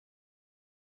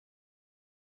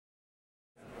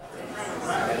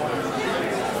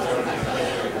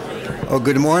Oh,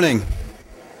 good morning.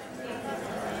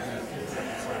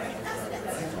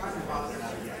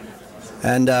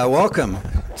 And welcome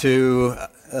to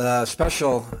a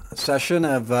special session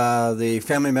of the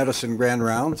Family Medicine Grand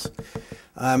Rounds.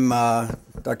 I'm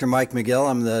Dr. Mike McGill.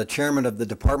 I'm the chairman of the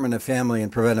Department of Family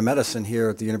and Preventive Medicine here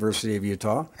at the University of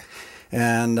Utah.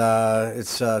 And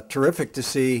it's terrific to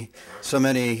see so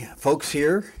many folks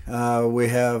here. We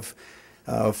have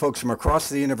folks from across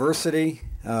the university,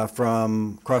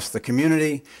 from across the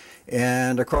community,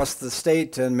 and across the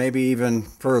state, and maybe even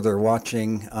further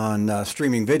watching on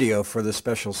streaming video for this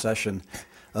special session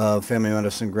of Family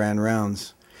Medicine Grand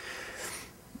Rounds.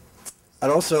 I'd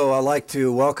also like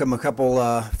to welcome a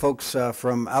couple folks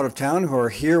from out of town who are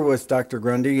here with Dr.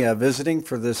 Grundy visiting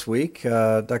for this week.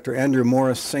 Dr. Andrew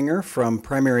Morris Singer from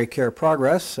Primary Care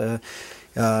Progress, an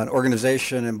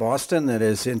organization in Boston that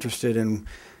is interested in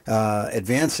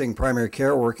advancing primary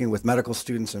care, working with medical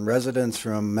students and residents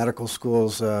from medical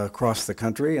schools across the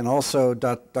country, and also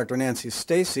Dr. Nancy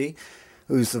Stacy,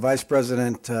 who's the Vice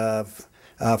President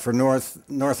for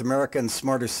North American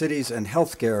Smarter Cities and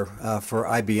Healthcare for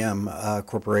IBM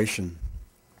Corporation.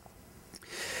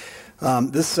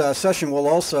 This session will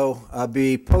also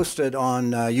be posted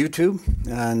on YouTube,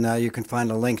 and you can find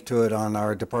a link to it on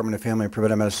our Department of Family and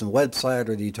Preventive Medicine website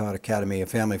or the Utah Academy of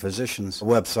Family Physicians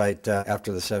website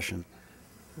after the session.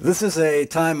 This is a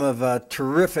time of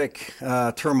terrific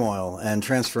turmoil and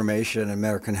transformation in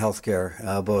American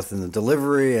healthcare, both in the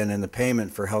delivery and in the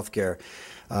payment for healthcare.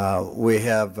 We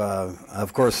have,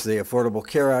 of course, the Affordable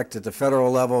Care Act at the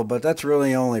federal level, but that's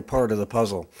really only part of the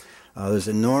puzzle. There's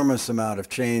an enormous amount of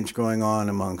change going on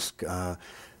amongst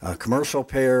commercial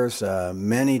payers,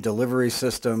 many delivery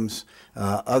systems,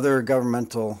 other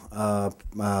governmental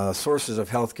sources of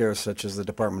healthcare such as the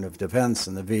Department of Defense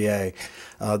and the VA.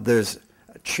 There's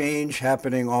change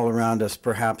happening all around us,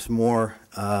 perhaps more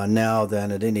now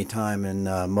than at any time in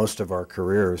most of our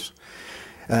careers.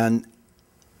 And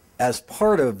as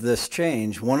part of this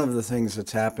change, one of the things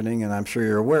that's happening, and I'm sure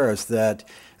you're aware, is that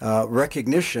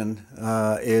recognition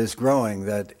is growing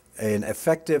that an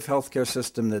effective healthcare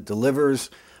system that delivers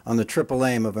on the triple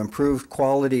aim of improved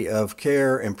quality of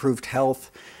care, improved health,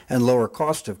 and lower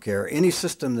cost of care, any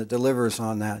system that delivers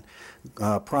on that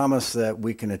promise that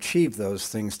we can achieve those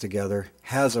things together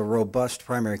has a robust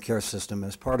primary care system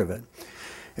as part of it.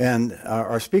 And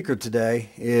our speaker today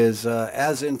is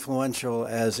as influential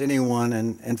as anyone,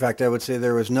 and in fact I would say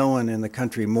there was no one in the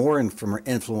country more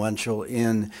influential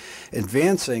in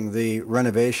advancing the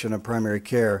renovation of primary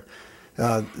care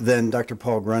than Dr.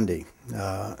 Paul Grundy.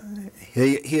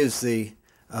 He is the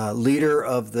leader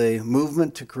of the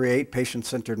movement to create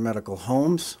patient-centered medical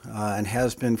homes and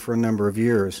has been for a number of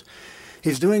years.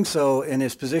 He's doing so in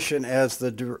his position as the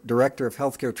Director of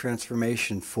Healthcare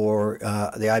Transformation for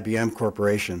the IBM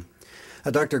Corporation.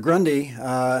 Dr. Grundy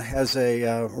has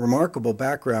a remarkable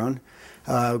background.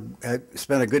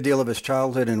 Spent a good deal of his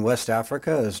childhood in West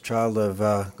Africa as a child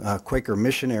of Quaker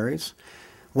missionaries.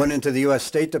 Went into the U.S.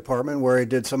 State Department where he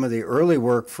did some of the early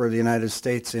work for the United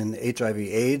States in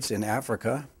HIV/AIDS in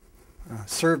Africa.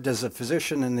 Served as a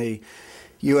physician in the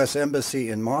U.S. Embassy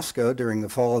in Moscow during the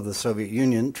fall of the Soviet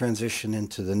Union, transitioned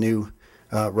into the new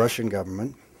Russian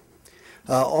government.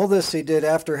 All this he did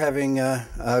after having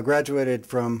graduated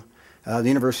from the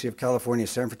University of California,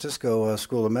 San Francisco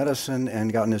School of Medicine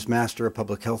and gotten his Master of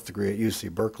Public Health degree at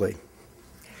UC Berkeley.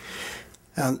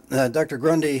 Dr.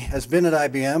 Grundy has been at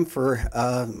IBM for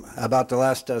about the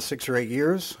last 6 or 8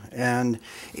 years, and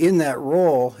in that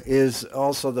role is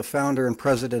also the founder and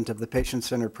president of the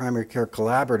Patient-Centered Primary Care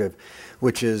Collaborative,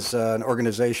 which is an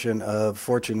organization of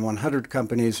Fortune 100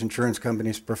 companies, insurance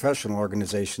companies, professional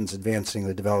organizations advancing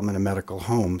the development of medical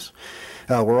homes.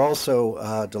 We're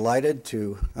also delighted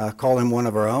to call him one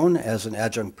of our own as an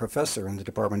adjunct professor in the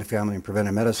Department of Family and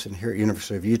Preventive Medicine here at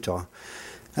University of Utah.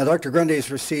 Now, Dr. Grundy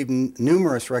has received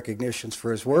numerous recognitions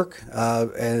for his work,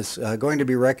 is going to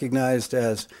be recognized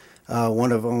as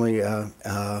one of only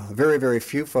very, very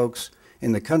few folks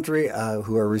in the country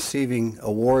who are receiving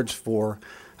awards for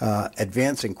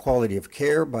advancing quality of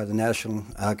care by the National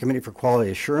Committee for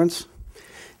Quality Assurance.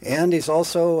 And he's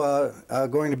also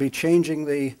going to be changing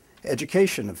the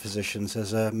education of physicians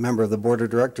as a member of the board of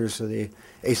directors of the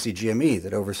ACGME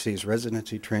that oversees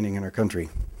residency training in our country.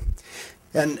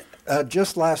 And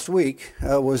just last week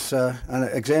was an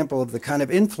example of the kind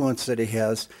of influence that he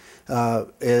has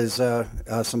is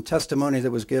some testimony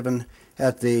that was given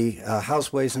at the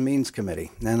House Ways and Means Committee.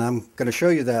 And I'm going to show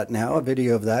you that now, a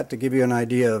video of that, to give you an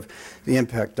idea of the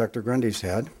impact Dr. Grundy's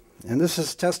had. And this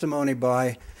is testimony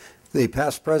by the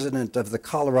past president of the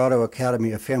Colorado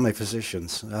Academy of Family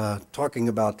Physicians, talking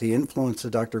about the influence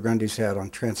that Dr. Grundy's had on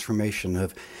transformation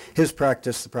of his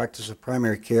practice, the practice of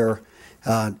primary care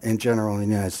in general in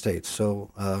the United States.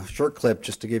 So short clip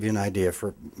just to give you an idea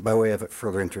by way of a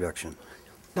further introduction.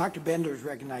 Dr. Bender is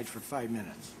recognized for 5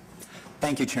 minutes.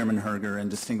 Thank you, Chairman Herger and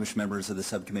distinguished members of the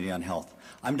Subcommittee on Health.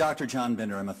 I'm Dr. John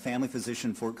Bender. I'm a family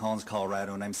physician in Fort Collins,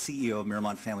 Colorado, and I'm CEO of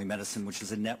Miramont Family Medicine, which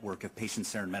is a network of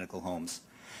patient-centered medical homes.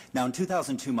 Now, in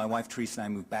 2002, my wife Teresa and I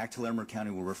moved back to Larimer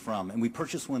County, where we're from, and we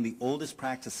purchased one of the oldest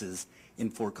practices in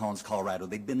Fort Collins, Colorado.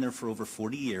 They'd been there for over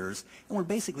 40 years, and we're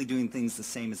basically doing things the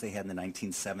same as they had in the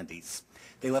 1970s.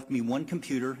 They left me one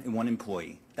computer and one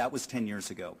employee. That was 10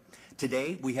 years ago.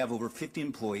 Today, we have over 50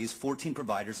 employees, 14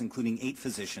 providers, including 8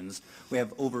 physicians. We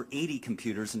have over 80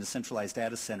 computers in a centralized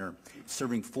data center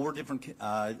serving 4 different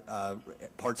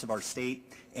parts of our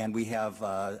state, and we have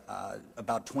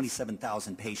about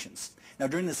 27,000 patients. Now,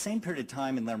 during the same period of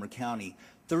time in Larimer County,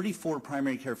 34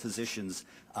 primary care physicians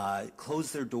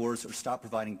closed their doors or stopped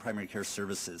providing primary care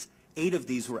services. 8 of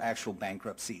these were actual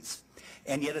bankruptcies.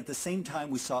 And yet at the same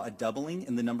time, we saw a doubling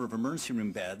in the number of emergency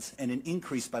room beds and an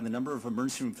increase by the number of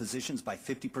emergency room physicians by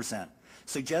 50%,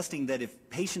 suggesting that if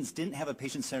patients didn't have a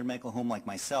patient-centered medical home like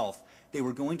myself, they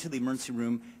were going to the emergency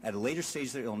room at a later stage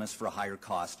of their illness for a higher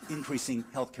cost, increasing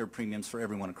healthcare premiums for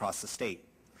everyone across the state.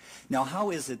 Now, how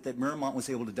is it that Miramont was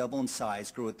able to double in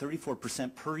size, grow at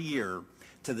 34% per year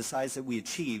to the size that we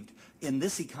achieved in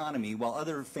this economy while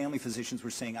other family physicians were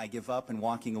saying, I give up and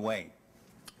walking away?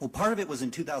 Well, part of it was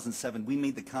in 2007, we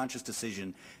made the conscious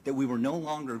decision that we were no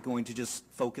longer going to just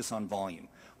focus on volume.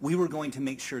 We were going to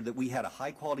make sure that we had a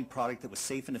high-quality product that was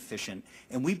safe and efficient,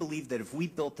 and we believed that if we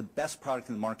built the best product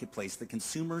in the marketplace, the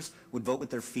consumers would vote with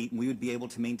their feet and we would be able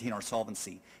to maintain our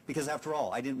solvency. Because after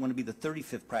all, I didn't want to be the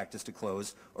 35th practice to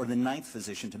close or the 9th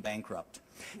physician to bankrupt.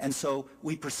 And so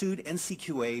we pursued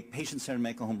NCQA, Patient-Centered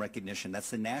Medical Home Recognition.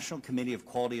 That's the National Committee of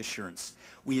Quality Assurance.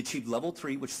 We achieved level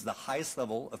 3, which is the highest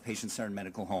level of patient-centered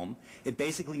medical home. It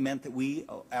basically meant that we,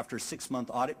 after a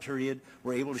 6-month audit period,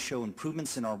 were able to show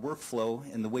improvements in our workflow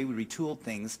and the way we retooled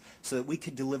things so that we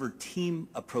could deliver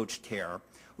team-approached care.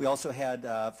 We also had,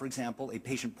 for example, a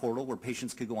patient portal where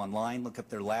patients could go online, look up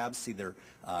their labs, see their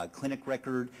clinic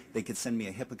record. They could send me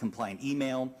a HIPAA-compliant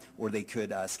email, or they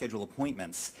could schedule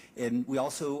appointments. And we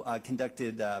also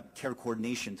conducted care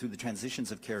coordination through the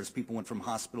transitions of care as people went from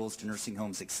hospitals to nursing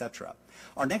homes, etc.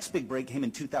 Our next big break came in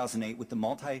 2008 with the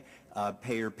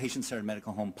multi-payer patient-centered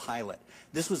medical home pilot.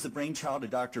 This was the brainchild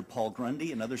of Dr. Paul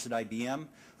Grundy and others at IBM,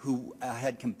 who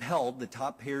had compelled the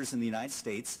top payers in the United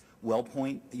States,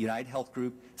 WellPoint, United Health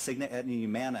Group, Cigna, Aetna, and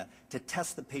Humana, to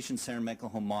test the patient-centered medical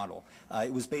home model.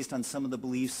 It was based on some of the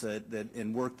beliefs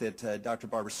and work that Dr.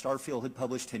 Barbara Starfield had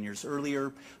published 10 years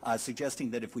earlier,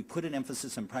 suggesting that if we put an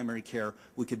emphasis on primary care,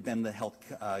 we could bend the health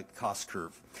cost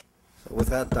curve. So with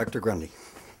that, Dr. Grundy.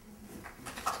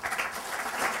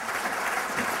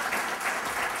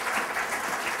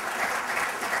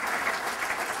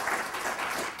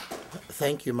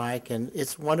 Thank you, Mike, and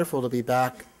it's wonderful to be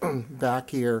back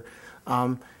here.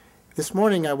 This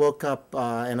morning I woke up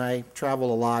and I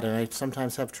travel a lot, and I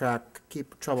sometimes have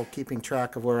trouble keeping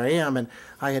track of where I am, and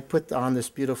I had put on this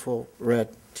beautiful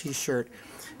red T-shirt,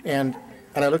 and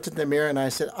I looked at the mirror and I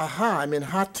said, "Aha! I'm in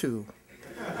Hatu."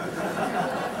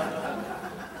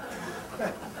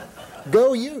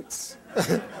 Go Utes!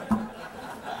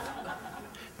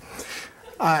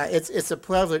 It's a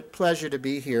pleasure to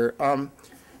be here.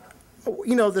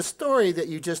 You know, the story that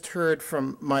you just heard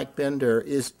from Mike Bender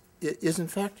is in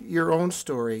fact your own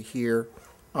story here.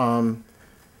 Bring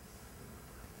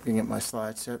up my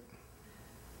slide set.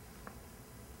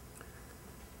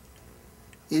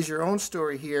 Is your own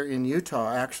story here in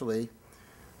Utah, actually.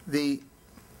 It's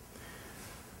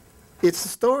the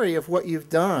story of what you've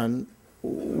done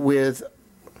with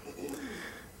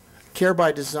Care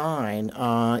by Design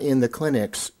in the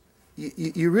clinics.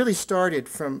 You really started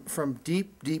from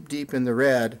deep in the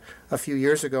red a few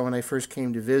years ago when I first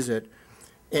came to visit,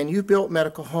 and you built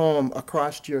medical home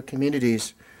across your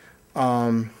communities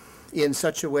in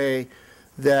such a way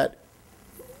that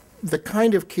the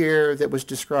kind of care that was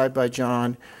described by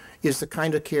John is the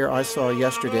kind of care I saw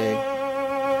yesterday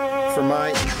for my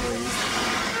employees.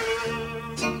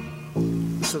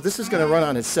 So this is going to run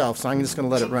on itself, so I'm just going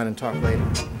to let it run and talk later.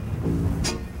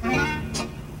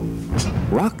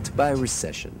 Rocked by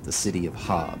recession, the city of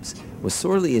Hobbs was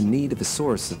sorely in need of a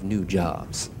source of new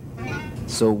jobs.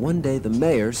 So one day the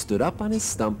mayor stood up on his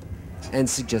stump and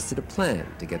suggested a plan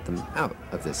to get them out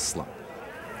of this slump.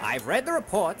 I've read the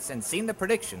reports and seen the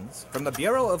predictions from the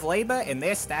Bureau of Labor and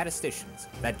their statisticians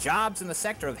that jobs in the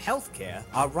sector of healthcare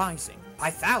are rising, by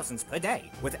thousands per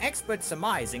day, with experts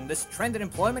surmising this trend in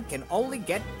employment can only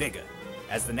get bigger.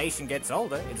 As the nation gets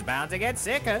older, it's bound to get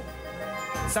sicker.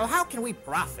 So how can we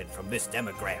profit from this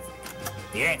demographic?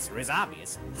 The answer is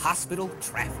obvious: hospital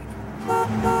traffic.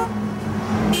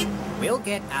 We'll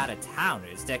get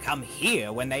out-of-towners to come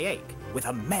here when they ache, with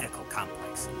a medical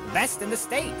complex, best in the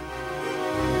state.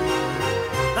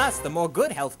 Thus, the more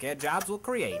good healthcare jobs we'll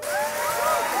create.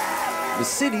 The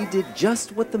city did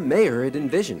just what the mayor had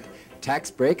envisioned.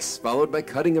 Tax breaks followed by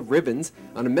cutting of ribbons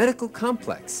on a medical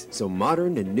complex so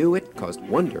modern and new it caused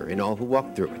wonder in all who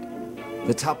walked through it.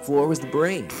 The top floor was the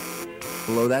brain.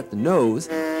 Below that, the nose.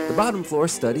 The bottom floor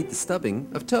studied the stubbing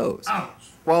of toes.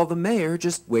 While the mayor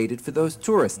just waited for those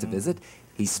tourists to visit,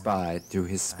 he spied through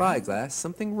his spyglass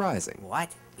something rising. What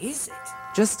is it?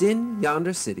 Just in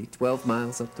yonder city, 12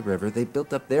 miles up the river, they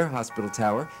built up their hospital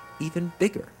tower even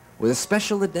bigger, with a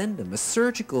special addendum, a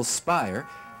surgical spire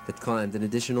that climbed an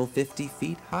additional 50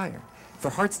 feet higher,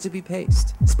 for hearts to be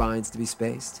paced, spines to be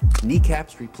spaced,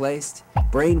 kneecaps replaced,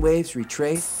 brain waves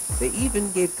retraced. They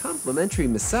even gave complimentary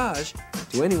massage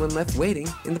to anyone left waiting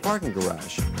in the parking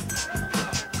garage.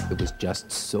 It was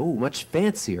just so much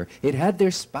fancier. It had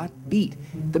their spot beat.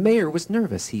 The mayor was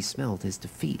nervous. He smelled his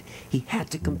defeat. He had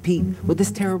to compete with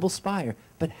this terrible spire.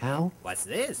 But how? What's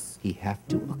this? He have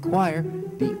to acquire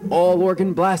the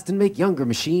all-organ blast and make younger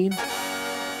machine.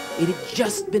 It had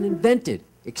just been invented.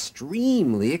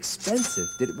 Extremely expensive.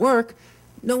 Did it work?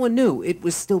 No one knew. It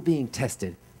was still being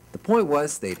tested. The point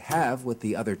was they'd have what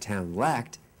the other town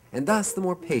lacked, and thus the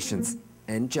more patients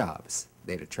and jobs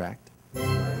they'd attract.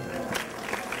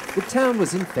 The town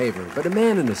was in favor, but a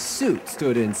man in a suit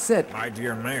stood and said, "My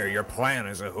dear mayor, your plan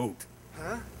is a hoot.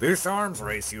 Huh? This arms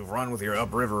race you've run with your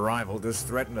upriver rival does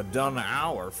threaten to dun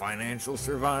our financial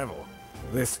survival.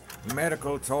 This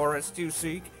medical tourist you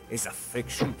seek is a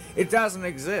fiction. It doesn't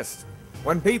exist.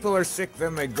 When people are sick,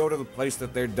 then they go to the place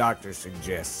that their doctor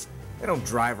suggests. They don't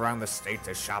drive around the state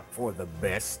to shop for the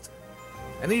best.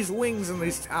 And these wings and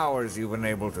these towers you've been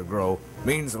able to grow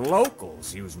means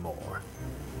locals use more.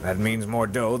 That means more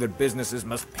dough that businesses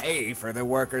must pay for their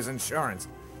workers' insurance.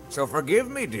 So forgive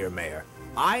me, dear mayor.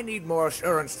 I need more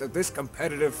assurance that this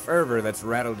competitive fervor that's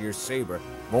rattled your saber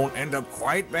won't end up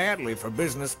quite badly for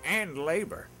business and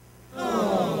labor."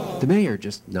 The mayor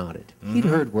just nodded. He'd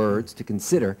heard words to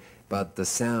consider, but the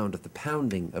sound of the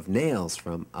pounding of nails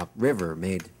from upriver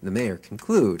made the mayor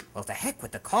conclude. Well, to heck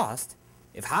with the cost.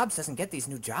 If Hobbs doesn't get these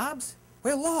new jobs,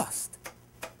 we're lost.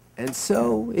 And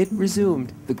so it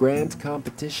resumed, the grand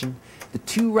competition. The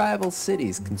two rival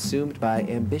cities consumed by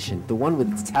ambition, the one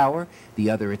with its tower, the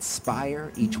other its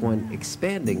spire, each one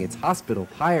expanding its hospital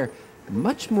higher,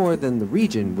 much more than the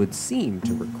region would seem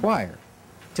to require.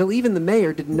 Till even the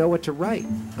mayor didn't know what to write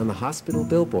on the hospital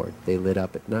billboard they lit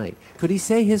up at night. Could he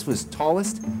say his was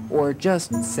tallest or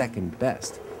just second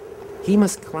best? He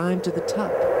must climb to the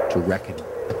top to reckon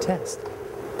a test.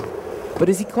 But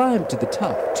as he climbed to the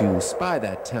top to spy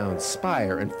that town's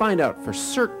spire and find out for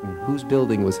certain whose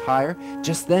building was higher,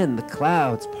 just then the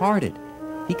clouds parted.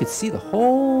 He could see the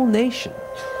whole nation,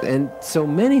 and so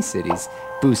many cities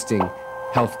boosting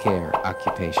healthcare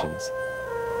occupations.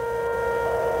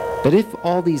 But if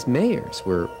all these mayors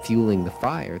were fueling the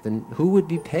fire, then who would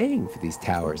be paying for these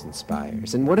towers and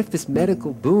spires? And what if this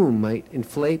medical boom might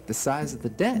inflate the size of the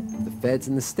debt of the feds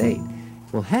and the state?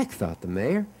 Well, heck, thought the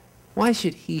mayor. Why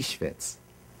should he schwitz?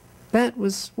 That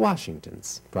was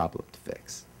Washington's problem to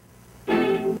fix.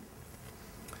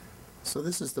 So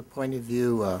this is the point of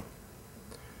view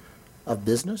of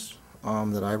business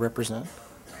that I represent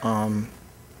around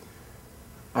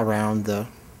the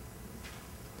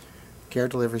care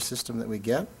delivery system that we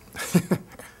get.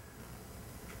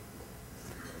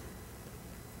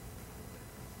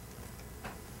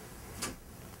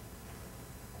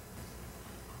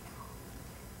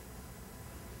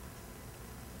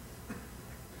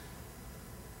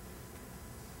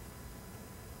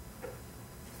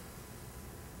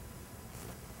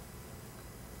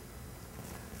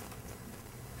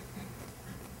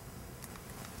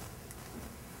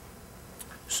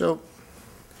 So,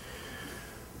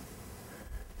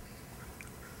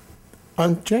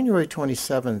 on January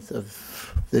 27th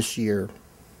of this year,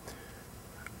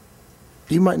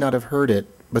 you might not have heard it,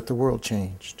 but the world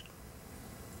changed.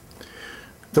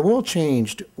 The world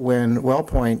changed when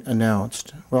WellPoint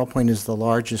announced, WellPoint is the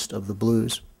largest of the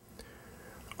Blues.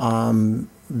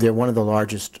 They're one of the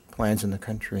largest plans in the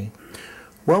country.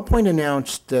 WellPoint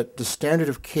announced that the standard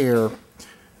of care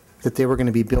that they were going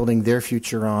to be building their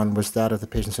future on was that of the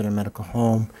patient-centered medical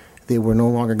home. They were no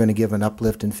longer going to give an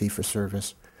uplift in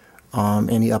fee-for-service.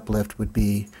 Any uplift would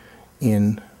be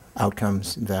in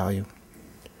outcomes and value.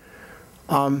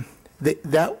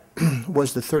 That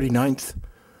was the 39th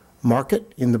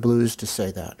market in the Blues to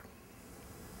say that.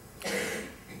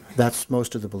 That's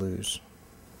most of the Blues.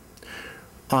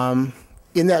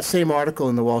 In that same article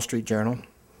in the Wall Street Journal,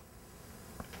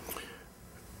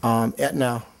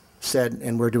 Aetna said,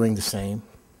 and we're doing the same.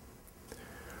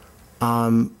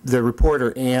 The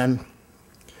reporter, Ann,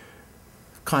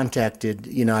 contacted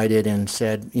United and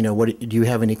said, you know, what, do you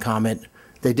have any comment?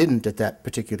 They didn't at that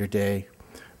particular day.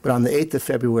 But on the 8th of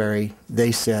February,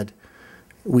 they said,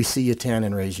 we see you 10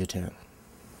 and raise you 10.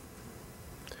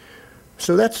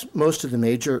 So that's most of the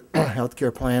major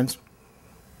healthcare plans.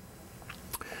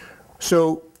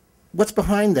 So what's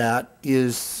behind that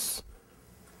is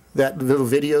that little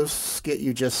video skit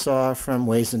you just saw from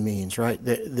Ways and Means, right?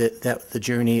 The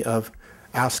journey of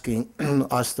asking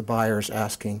us, the buyers,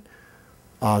 asking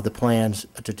the plans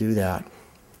to do that.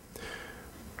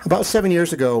 About 7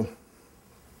 years ago,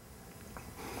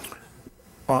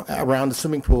 around the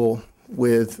swimming pool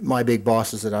with my big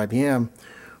bosses at IBM,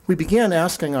 we began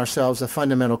asking ourselves a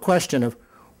fundamental question of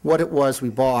what it was we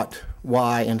bought,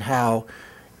 why, and how.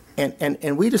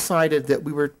 And we decided that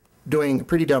we were doing a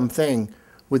pretty dumb thing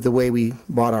with the way we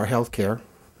bought our health care.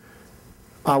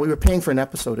 We were paying for an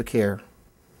episode of care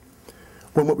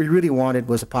when what we really wanted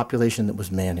was a population that was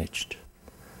managed.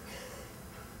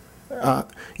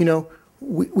 You know,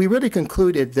 we really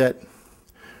concluded that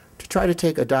to try to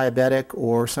take a diabetic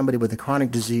or somebody with a chronic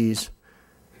disease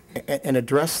and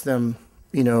address them,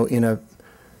 you know, in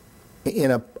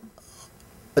a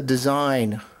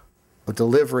design of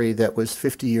delivery that was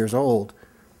 50 years old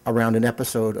around an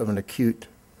episode of an acute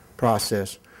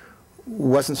process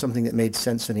wasn't something that made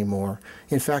sense anymore.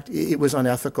 In fact, it was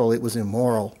unethical, it was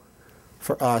immoral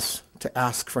for us to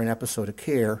ask for an episode of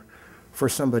care for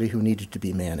somebody who needed to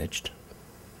be managed.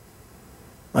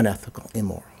 Unethical,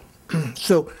 immoral.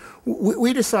 So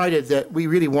we decided that we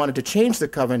really wanted to change the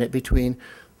covenant between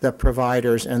the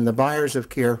providers and the buyers of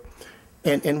care,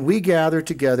 and we gathered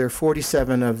together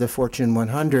 47 of the Fortune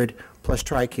 100 plus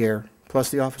TRICARE plus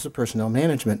the Office of Personnel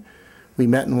Management. We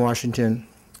met in Washington,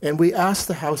 and we asked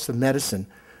the House of Medicine,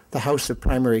 the House of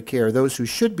Primary Care, those who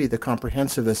should be the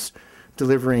comprehensivists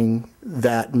delivering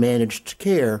that managed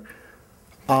care,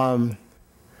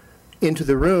 into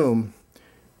the room,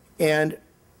 and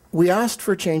we asked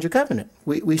for a change of covenant.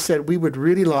 We said we would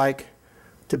really like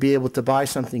to be able to buy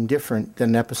something different than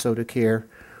an episode of care.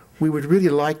 We would really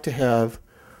like to have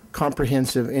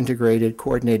comprehensive, integrated,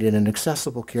 coordinated, and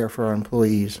accessible care for our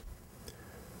employees.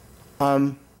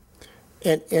 And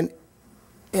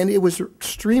it was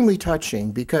extremely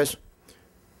touching because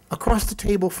across the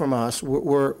table from us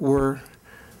were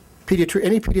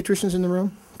any pediatricians in the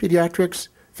room? Pediatrics,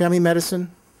 family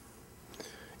medicine,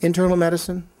 internal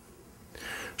medicine.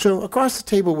 So across the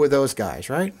table were those guys,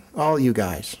 right? All you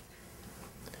guys.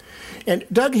 And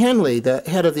Doug Henley, the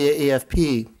head of the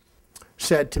AAFP,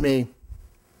 said to me,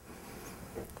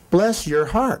 "Bless your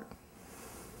heart."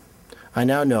 I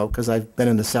now know, because I've been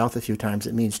in the South a few times,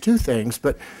 it means two things,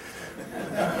 but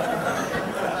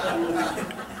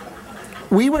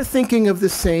we were thinking of the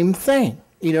same thing.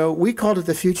 You know, we called it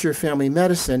the future of family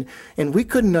medicine, and we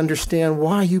couldn't understand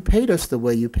why you paid us the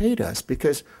way you paid us,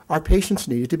 because our patients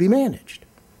needed to be managed.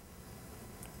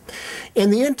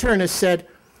 And the internist said,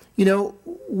 you know,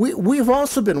 we've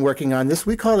also been working on this.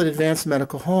 We call it advanced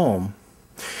medical home.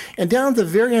 And down at the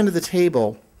very end of the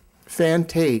table, Fan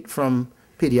Tate from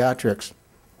pediatrics,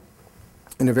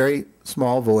 in a very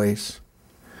small voice,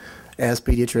 as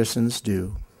pediatricians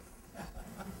do,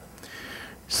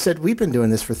 said, "We've been doing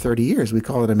this for 30 years. We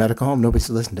call it a medical home. Nobody's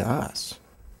listened to us."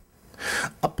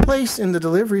 A place in the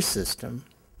delivery system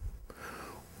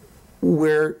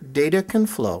where data can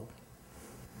flow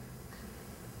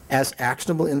as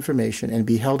actionable information and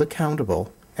be held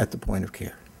accountable at the point of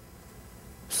care.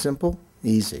 Simple,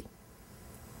 easy.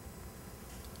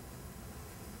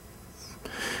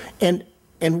 And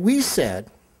we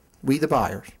said, we the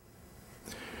buyers,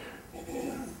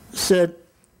 said,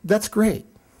 that's great,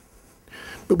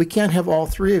 but we can't have all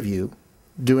three of you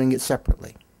doing it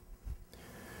separately.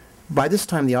 By this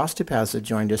time, the osteopaths had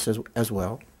joined us as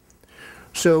well.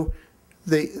 So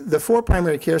the four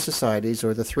primary care societies,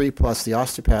 or the three plus the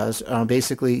osteopaths,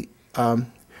 basically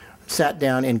sat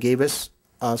down and gave us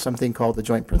something called the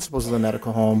Joint Principles of the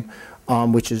Medical Home,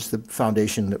 which is the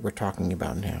foundation that we're talking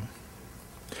about now.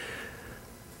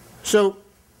 So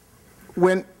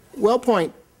when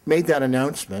WellPoint made that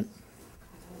announcement,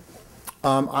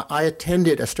 I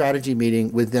attended a strategy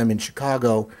meeting with them in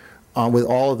Chicago with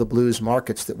all of the Blues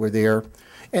markets that were there,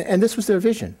 and this was their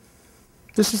vision.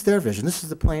 This is their vision. This is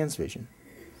the plan's vision.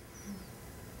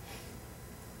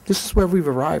 This is where we've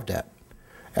arrived at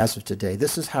as of today.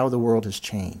 This is how the world has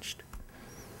changed.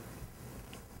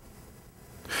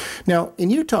 Now, in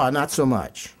Utah, not so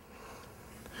much,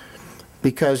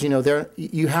 because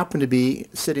you happen to be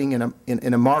sitting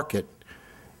in a market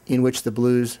in which the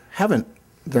Blues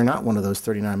they're not one of those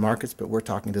 39 markets, but we're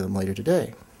talking to them later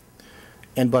today.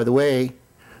 And by the way,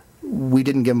 we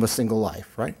didn't give them a single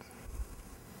life, right?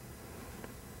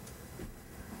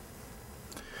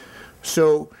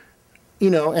 So,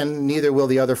 and neither will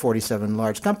the other 47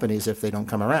 large companies if they don't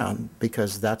come around,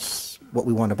 because that's what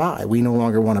we want to buy. We no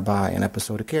longer want to buy an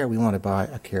episode of care. We want to buy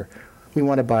a care. We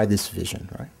want to buy this vision,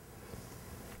 right?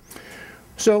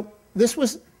 So this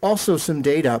was also some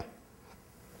data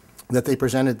that they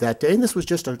presented that day, and this was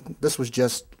just a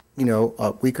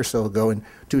week or so ago in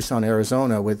Tucson,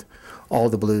 Arizona, with all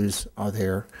the Blues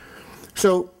there.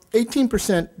 So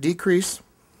 18% decrease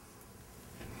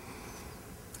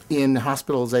in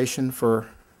hospitalization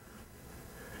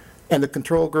and the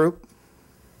control group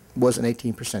was an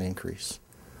 18% increase,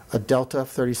 a delta of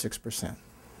 36%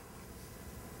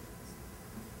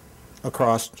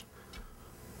 across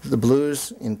the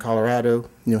Blues in Colorado,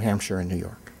 New Hampshire, and New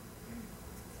York.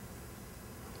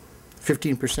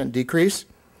 15% decrease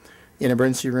in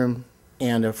emergency room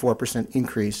and a 4%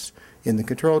 increase in the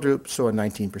control group, so a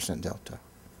 19% delta.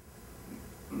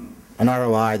 An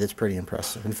ROI that's pretty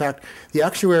impressive. In fact, the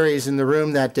actuaries in the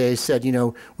room that day said,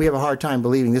 we have a hard time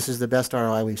believing this is the best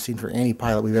ROI we've seen for any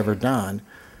pilot we've ever done,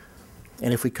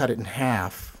 and if we cut it in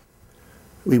half,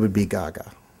 we would be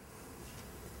gaga.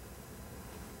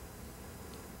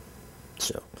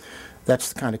 So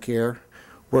that's the kind of care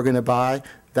we're going to buy.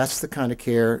 That's the kind of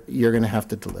care you're going to have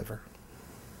to deliver.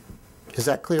 Is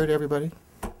that clear to everybody?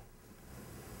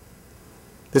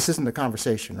 This isn't a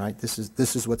conversation, right? This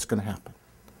is what's going to happen.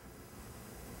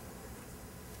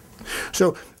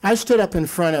 So I stood up in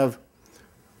front of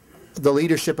the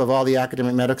leadership of all the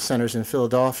academic medical centers in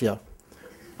Philadelphia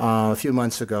a few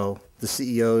months ago, the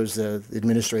CEOs, the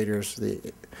administrators,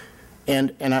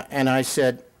 and I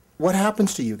said, what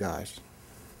happens to you guys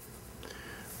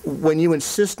when you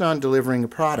insist on delivering a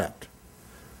product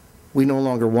we no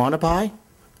longer want to buy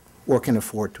or can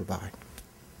afford to buy?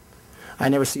 I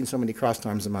never seen so many crossed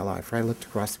arms in my life, right? I looked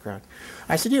across the crowd.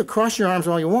 I said, cross your arms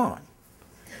all you want.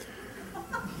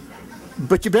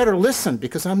 But you better listen,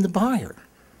 because I'm the buyer.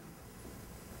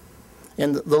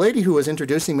 And the lady who was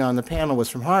introducing me on the panel was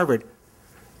from Harvard,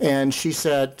 and she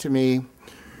said to me,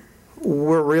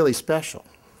 we're really special.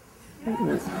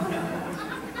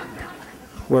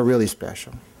 We're really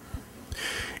special.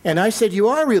 And I said, you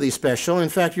are really special. In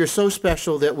fact, you're so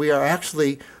special that we are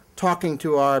actually talking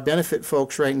to our benefit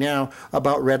folks right now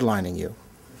about redlining you.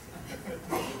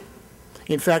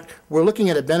 In fact, we're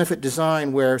looking at a benefit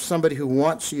design where somebody who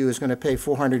wants you is going to pay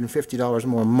 $450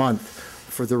 more a month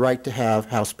for the right to have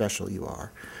how special you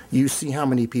are. You see how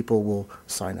many people will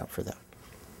sign up for that.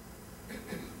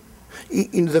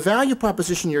 The value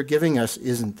proposition you're giving us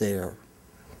isn't there.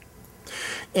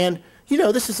 And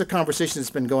this is a conversation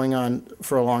that's been going on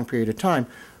for a long period of time.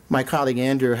 My colleague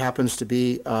Andrew happens to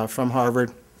be from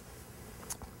Harvard,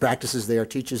 practices there,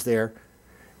 teaches there,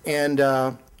 and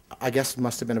I guess it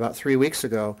must have been about 3 weeks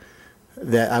ago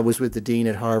that I was with the dean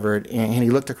at Harvard, and he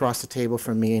looked across the table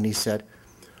from me and he said,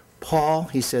 Paul,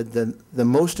 he said, the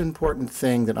most important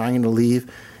thing that I'm going to leave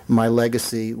my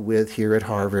legacy with here at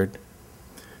Harvard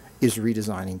is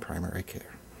redesigning primary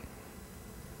care.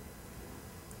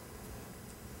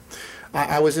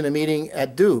 I was in a meeting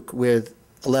at Duke with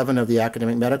 11 of the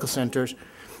academic medical centers,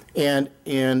 and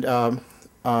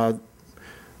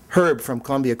Herb from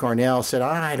Columbia Cornell said,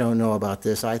 I don't know about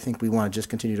this. I think we want to just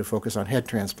continue to focus on head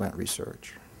transplant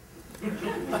research.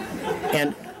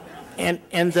 and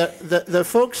the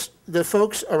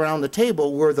folks around the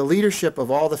table were the leadership of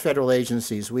all the federal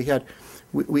agencies. We had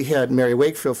Mary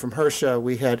Wakefield from HRSA.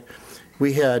 We had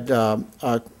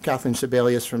Kathleen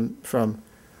Sebelius from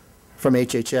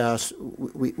HHS.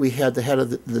 We had the head of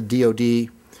the DOD,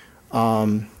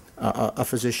 a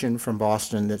physician from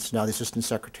Boston that's now the assistant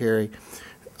secretary.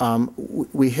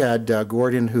 We had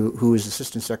Gordon, who is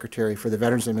assistant secretary for the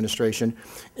Veterans Administration,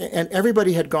 and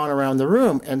everybody had gone around the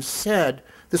room and said,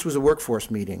 this was a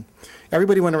workforce meeting.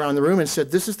 Everybody went around the room and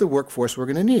said, this is the workforce we're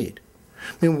going to need.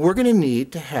 I mean, we're going to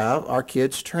need to have our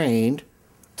kids trained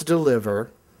to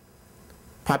deliver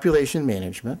population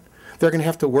management. They're going to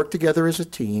have to work together as a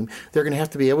team. They're going to have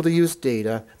to be able to use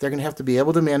data. They're going to have to be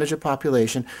able to manage a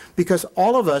population, because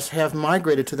all of us have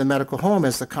migrated to the medical home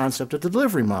as the concept of the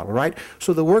delivery model, right?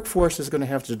 So the workforce is going to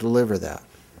have to deliver that.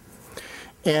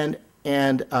 And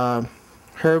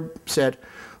Herb said,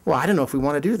 well, I don't know if we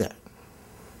want to do that.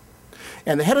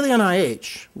 And the head of the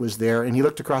NIH was there, and he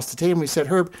looked across the table and he said,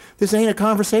 Herb, this ain't a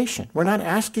conversation. We're not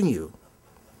asking you.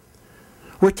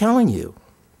 We're telling you.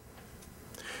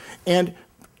 And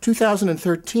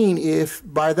 2013, if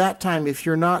by that time, if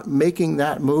you're not making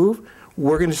that move,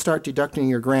 we're going to start deducting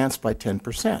your grants by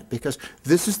 10%, because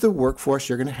this is the workforce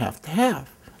you're going to have.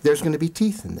 There's going to be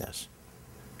teeth in this.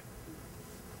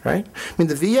 Right? I mean,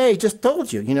 the VA just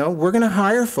told you, we're going to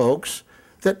hire folks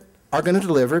that are going to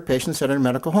deliver patient-centered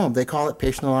medical home. They call it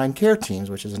patient-aligned care teams,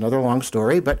 which is another long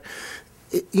story, but,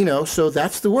 so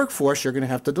that's the workforce you're going to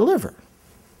have to deliver.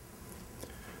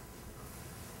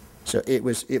 So it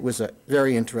was a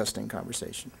very interesting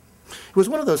conversation. It was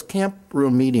one of those camp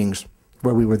room meetings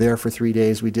where we were there for 3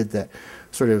 days. We did that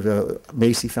sort of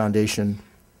Macy Foundation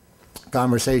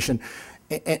conversation.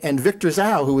 And Victor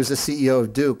Zhao, who was the CEO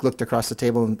of Duke, looked across the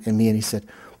table at me and he said,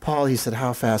 Paul, he said,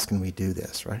 how fast can we do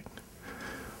this, right?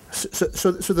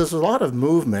 So there's a lot of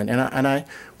movement, and I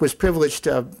was privileged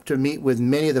to meet with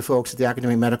many of the folks at the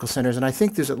academic medical centers, and I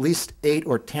think there's at least 8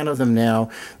 or 10 of them now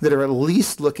that are at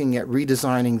least looking at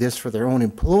redesigning this for their own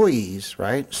employees,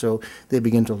 right? So they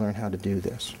begin to learn how to do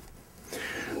this.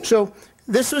 So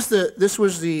this was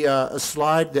the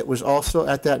slide that was also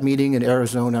at that meeting in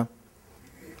Arizona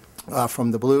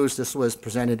from the Blues. This was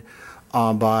presented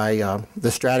by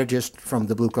the strategist from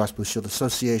the Blue Cross Blue Shield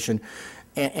Association.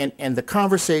 And the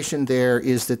conversation there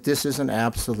is that this is an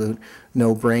absolute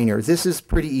no-brainer. This is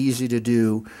pretty easy to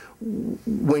do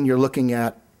when you're looking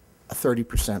at a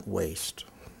 30% waste.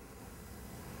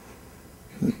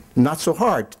 Not so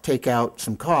hard to take out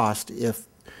some cost if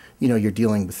you're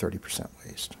dealing with 30%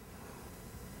 waste.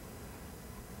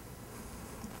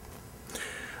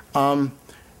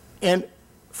 And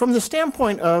from the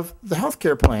standpoint of the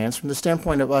healthcare plans, from the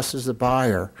standpoint of us as the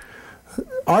buyer,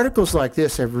 articles like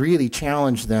this have really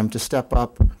challenged them to step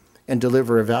up and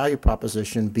deliver a value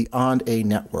proposition beyond a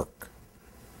network.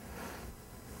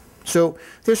 So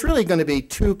there's really going to be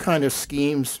 2 kind of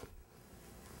schemes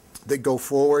that go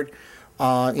forward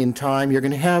in time. You're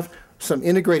going to have some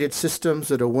integrated systems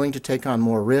that are willing to take on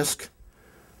more risk.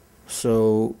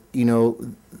 So,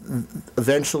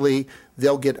 eventually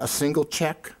they'll get a single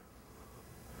check,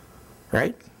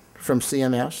 right, from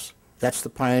CMS. That's the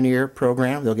Pioneer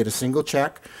program. They'll get a single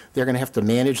check. They're going to have to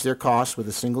manage their costs with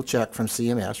a single check from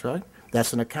CMS, right?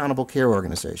 That's an accountable care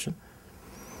organization.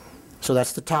 So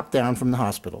that's the top down from the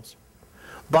hospitals.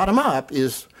 Bottom up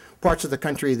is parts of the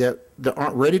country that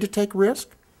aren't ready to take risk,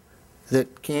 that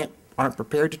aren't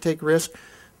prepared to take risk.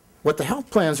 What the health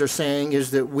plans are saying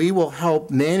is that we will help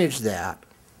manage that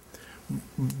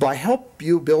by help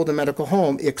you build a medical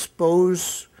home,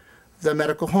 expose the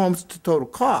medical homes to total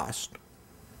cost,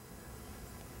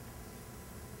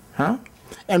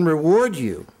 and reward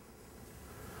you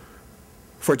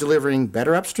for delivering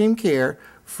better upstream care,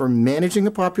 for managing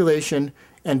a population,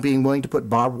 and being willing to put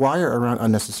barbed wire around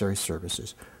unnecessary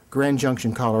services. Grand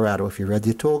Junction, Colorado. If you read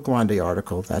the Atul Gawande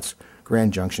article, that's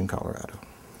Grand Junction, Colorado.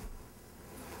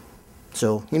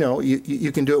 So,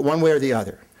 you can do it one way or the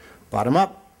other. Bottom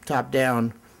up, top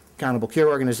down, accountable care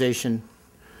organization,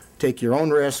 take your own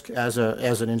risk as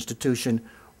an institution,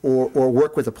 or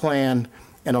work with a plan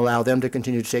and allow them to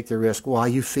continue to take their risk while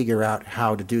you figure out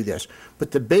how to do this.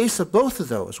 But the base of both of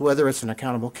those, whether it's an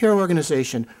accountable care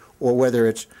organization or whether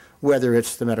it's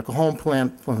the medical home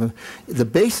plan, the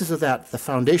basis of that, the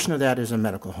foundation of that is a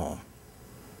medical home.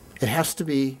 It has to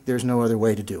be. There's no other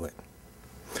way to do it.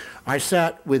 I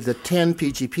sat with the 10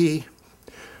 PGP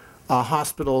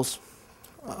hospitals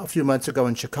a few months ago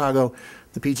in Chicago.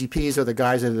 The PGPs are the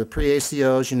guys that are the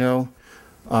pre-ACOs,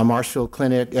 Marshfield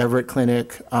Clinic, Everett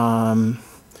Clinic,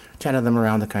 10 of them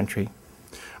around the country.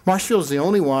 Marshfield's the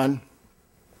only one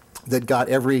that got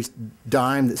every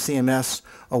dime that CMS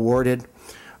awarded.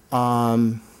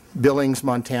 Billings,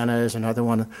 Montana is another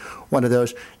one of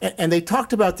those. And they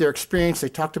talked about their experience, they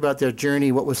talked about their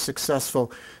journey, what was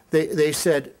successful. They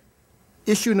said,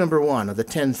 issue number 1 of the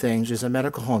 10 things is a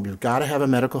medical home. You've got to have a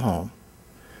medical home.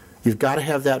 You've got to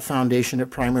have that foundation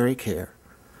of primary care.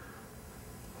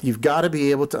 You've got to be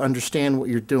able to understand what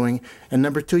you're doing. And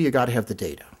number 2, you've got to have the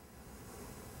data.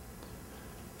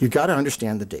 You've got to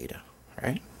understand the data,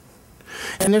 right?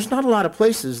 And there's not a lot of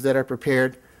places that are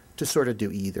prepared to sort of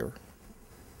do either.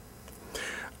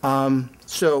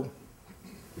 So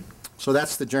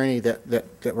that's the journey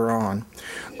that we're on.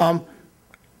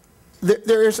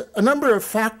 There's a number of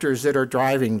factors that are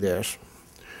driving this.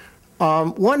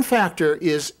 One factor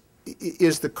is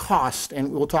the cost,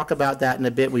 and we'll talk about that in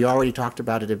a bit. We already talked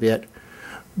about it a bit.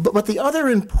 But the other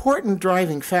important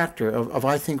driving factor of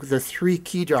I think the 3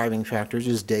 key driving factors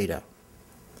is data.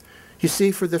 You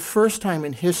see, for the first time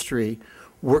in history,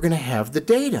 we're going to have the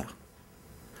data.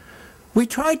 We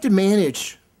tried to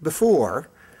manage before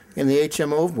in the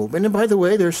HMO movement, and by the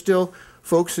way, there's still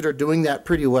folks that are doing that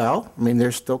pretty well. I mean,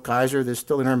 there's still Kaiser, there's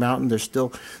still Intermountain, there's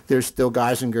still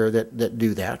Geisinger that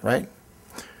do that, right?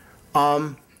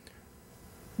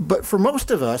 But for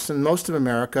most of us and most of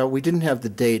America, we didn't have the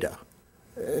data.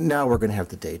 Now we're going to have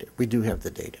the data. We do have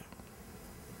the data.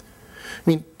 I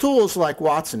mean, tools like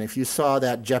Watson, if you saw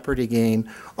that Jeopardy game,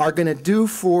 are going to do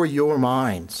for your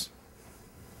minds,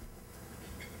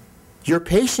 your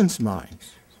patients'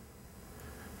 minds.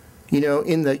 You know,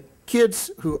 in the kids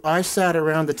who I sat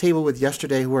around the table with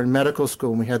yesterday who are in medical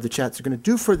school and we had the chats, are going to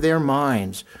do for their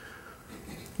minds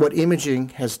what imaging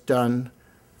has done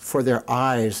for their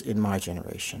eyes in my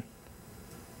generation.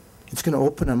 It's going to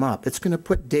open them up. It's going to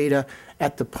put data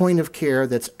at the point of care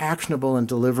that's actionable and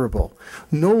deliverable.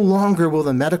 No longer will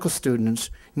the medical students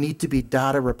need to be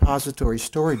data repository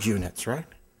storage units, right?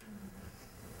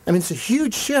 I mean, it's a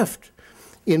huge shift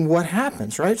in what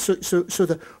happens, right? So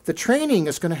the training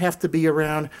is going to have to be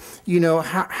around, you know,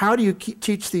 how do you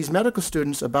teach these medical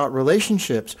students about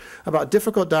relationships, about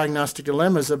difficult diagnostic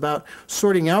dilemmas, about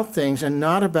sorting out things, and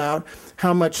not about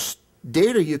how much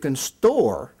data you can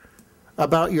store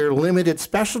about your limited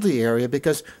specialty area,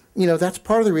 because, you know, that's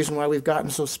part of the reason why we've gotten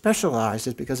so specialized,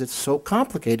 is because it's so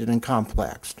complicated and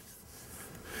complex.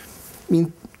 I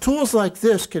mean, tools like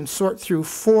this can sort through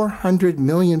 400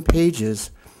 million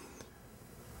pages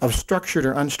of structured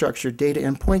or unstructured data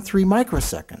in 0.3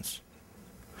 microseconds.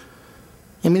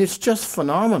 I mean, it's just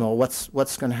phenomenal what's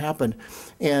going to happen.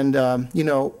 And, you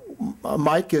know,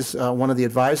 Mike is one of the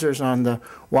advisors on the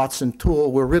Watson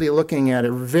tool. We're really looking at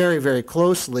it very, very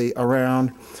closely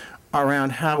around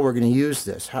how we're going to use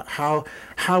this.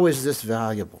 How is this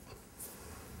valuable?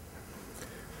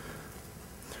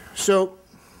 So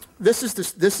this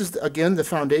is again, the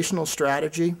foundational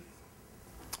strategy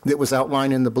that was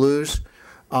outlined in the Blues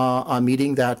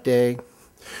meeting that day.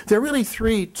 There are really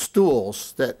three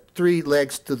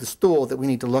legs to the stool that we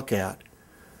need to look at.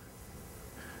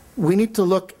 We need to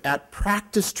look at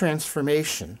practice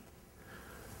transformation,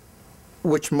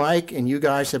 which Mike and you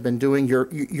guys have been doing.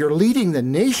 You're leading the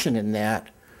nation in that,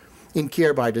 in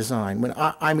Care by Design. When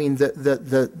I mean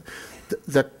the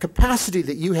capacity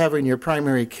that you have in your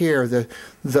primary care, the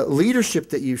leadership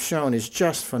that you've shown is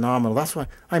just phenomenal. That's why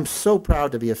I'm so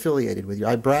proud to be affiliated with you.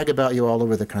 I brag about you all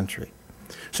over the country.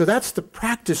 So that's the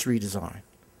practice redesign.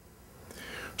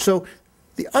 So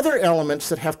the other elements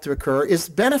that have to occur is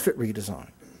benefit redesign.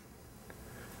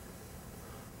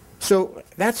 So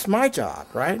that's my job,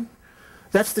 right?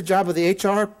 That's the job of the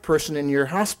HR person in your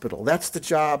hospital. That's the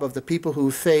job of the people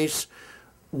who face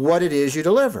what it is you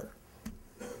deliver.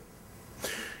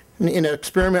 In an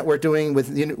experiment we're doing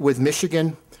with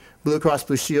Michigan, Blue Cross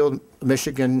Blue Shield,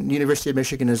 Michigan, University of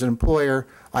Michigan as an employer,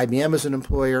 IBM as an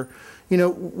employer, you know,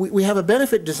 we have a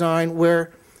benefit design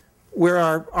where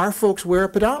our folks wear a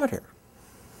pedometer.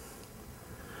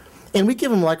 And we give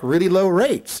them like really low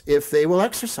rates if they will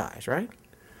exercise, right?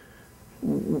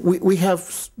 We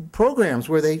have programs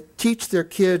where they teach their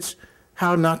kids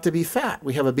how not to be fat.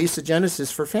 We have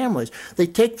obesogenesis for families. They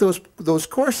take those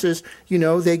courses, you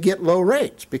know, they get low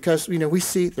rates because, you know, we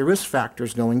see the risk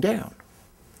factors going down.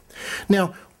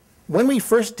 Now, when we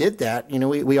first did that, you know,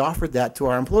 we offered that to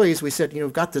our employees. We said, you know,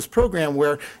 we've got this program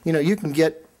where, you know, you can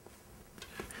get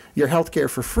your health care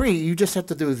for free. You just have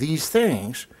to do these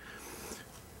things.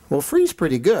 Well, free is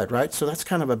pretty good, right? So that's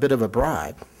kind of a bit of a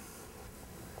bribe.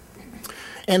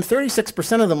 And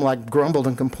 36% of them like grumbled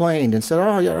and complained and said,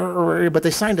 oh, yeah, but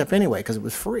they signed up anyway because it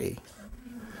was free.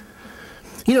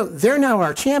 You know, they're now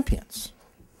our champions.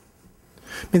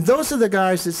 I mean, those are the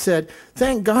guys that said,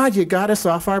 thank God you got us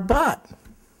off our butt.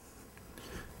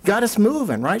 Got us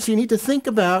moving, right? So you need to think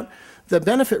about the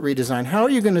benefit redesign. How are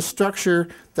you going to structure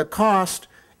the cost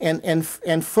and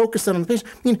focus on the patient?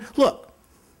 I mean, look,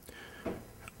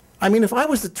 I mean, if I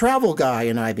was the travel guy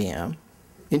in IBM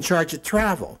in charge of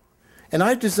travel, and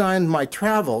I designed my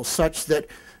travel such that,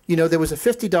 you know, there was a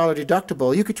 $50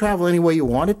 deductible. You could travel any way you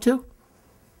wanted to.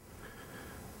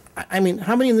 I mean,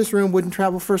 how many in this room wouldn't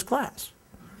travel first class?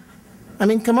 I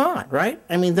mean, come on, right?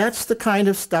 I mean, that's the kind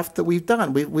of stuff that we've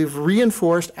done. We've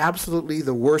reinforced absolutely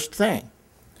the worst thing.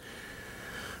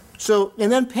 So,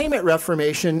 and then payment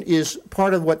reformation is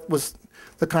part of what was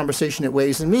the conversation at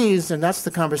Ways and Means, and that's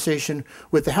the conversation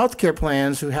with the healthcare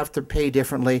plans who have to pay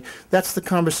differently. That's the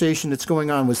conversation that's going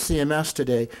on with CMS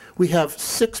today. We have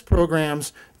 6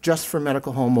 programs just for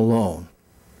medical home alone.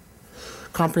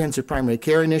 Comprehensive Primary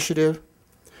Care Initiative,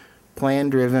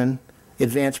 plan-driven,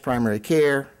 advanced primary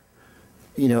care.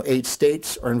 You know, 8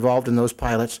 states are involved in those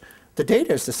pilots. The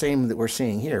data is the same that we're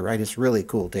seeing here, right? It's really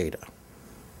cool data.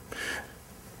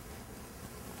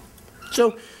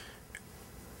 So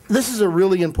this is a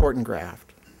really important graph.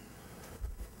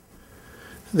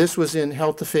 This was in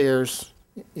Health Affairs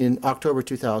in October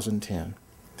 2010.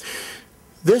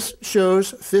 This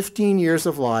shows 15 years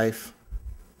of life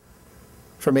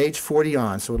from age 40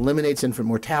 on, so it eliminates infant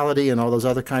mortality and all those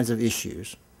other kinds of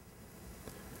issues.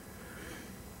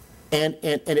 And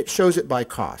it shows it by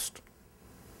cost.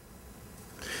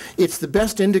 It's the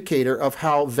best indicator of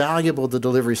how valuable the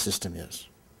delivery system is.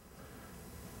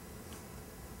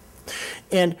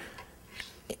 And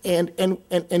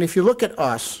if you look at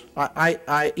us,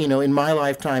 you know, in my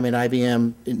lifetime in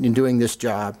IBM, in doing this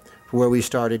job, where we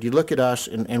started, you look at us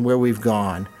and where we've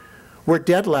gone, we're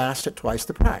dead last at twice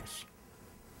the price.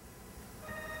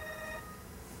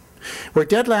 We're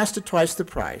dead last at twice the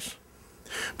price.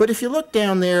 But if you look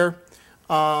down there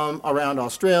around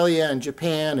Australia and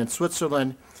Japan and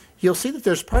Switzerland, you'll see that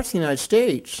there's parts of the United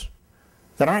States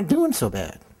that aren't doing so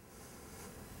bad.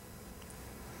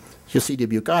 You'll see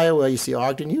Dubuque, Iowa, you see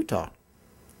Ogden, Utah.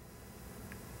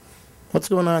 What's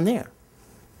going on there?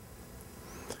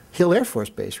 Hill Air Force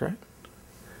Base, right?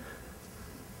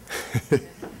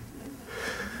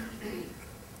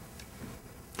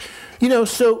 You know,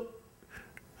 so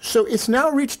it's now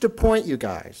reached a point, you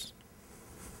guys,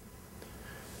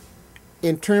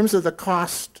 in terms of the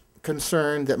cost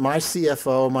concern that my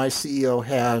CFO, my CEO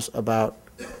has about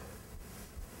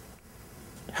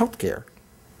healthcare,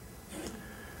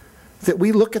 that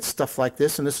we look at stuff like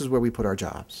this, and this is where we put our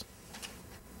jobs.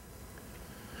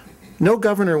 No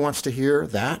governor wants to hear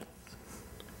that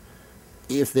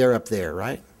if they're up there,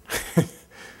 right?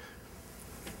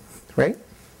 Right?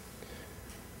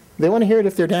 They want to hear it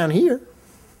if they're down here.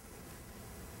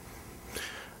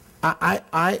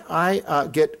 I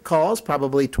get calls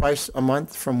probably twice a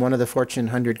month from one of the Fortune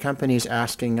 100 companies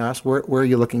asking us, where are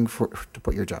you looking to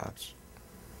put your jobs?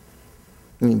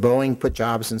 I mean, Boeing put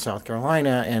jobs in South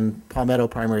Carolina, and Palmetto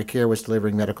Primary Care was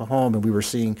delivering medical home, and we were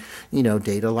seeing, you know,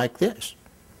 data like this.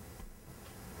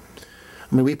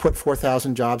 I mean, we put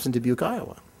 4,000 jobs in Dubuque,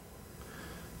 Iowa.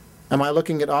 Am I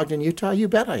looking at Ogden, Utah? You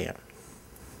bet I am.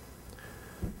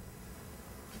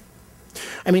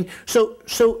 I mean, so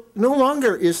no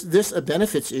longer is this a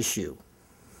benefits issue.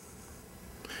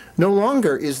 No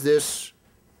longer is this,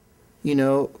 you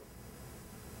know,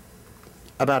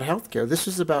 about healthcare. This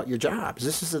is about your jobs.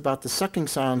 This is about the sucking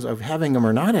sounds of having them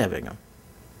or not having them.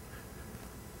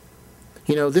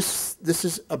 You know, this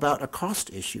is about a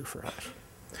cost issue for us.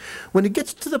 When it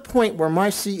gets to the point where my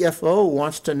CFO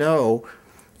wants to know,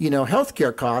 you know,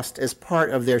 healthcare cost as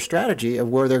part of their strategy of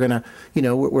where they're going to, you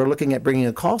know, we're looking at bringing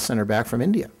a call center back from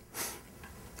India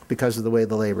because of the way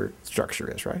the labor structure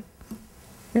is, right?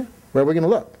 Yeah, where are we going to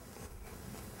look?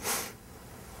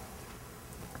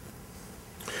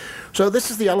 So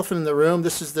this is the elephant in the room.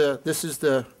 This is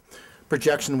the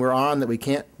projection we're on that we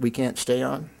can't stay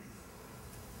on.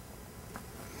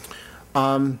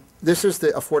 This is the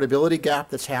affordability gap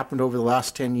that's happened over the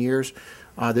last 10 years.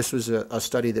 This was a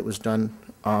study that was done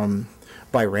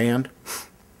by Rand.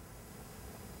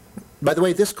 By the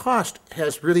way, this cost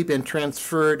has really been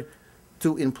transferred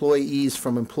to employees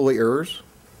from employers.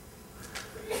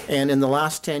 And in the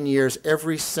last 10 years,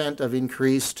 every cent of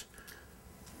increased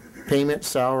payment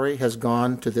salary has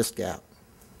gone to this gap.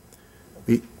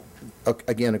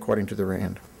 Again, according to the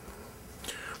Rand.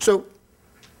 So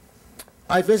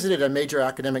I visited a major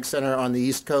academic center on the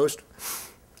East Coast.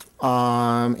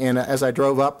 And as I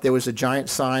drove up, there was a giant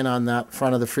sign on that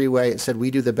front of the freeway. It said, "We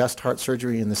do the best heart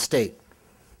surgery in the state."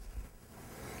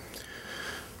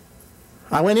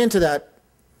 I went into that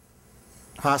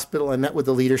hospital and met with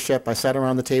the leadership. I sat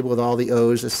around the table with all the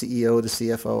O's, the CEO, the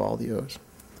CFO, all the O's.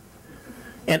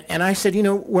 And I said, you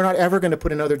know, we're not ever going to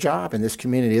put another job in this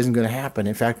community. It isn't going to happen.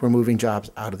 In fact, we're moving jobs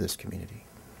out of this community.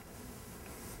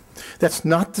 That's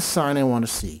not the sign I want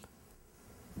to see.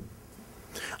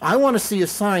 I want to see a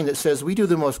sign that says we do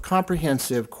the most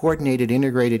comprehensive, coordinated,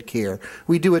 integrated care.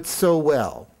 We do it so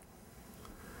well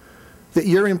that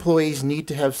your employees need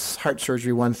to have heart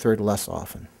surgery 1/3 less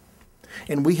often.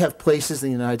 And we have places in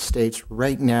the United States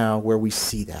right now where we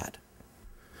see that.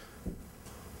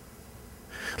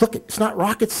 Look, it's not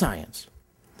rocket science.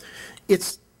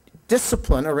 It's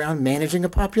discipline around managing a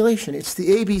population. It's the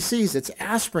ABCs. It's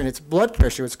aspirin. It's blood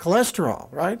pressure. It's cholesterol,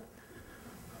 right?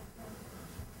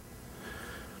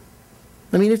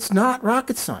 I mean, it's not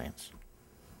rocket science.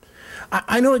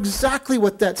 I know exactly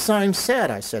what that sign said,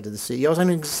 I said to the CEOs. I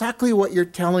know exactly what you're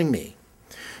telling me.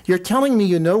 You're telling me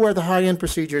you know where the high-end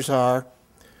procedures are,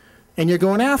 and you're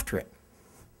going after it.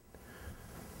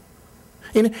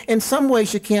 In some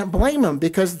ways, you can't blame them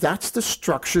because that's the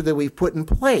structure that we've put in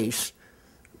place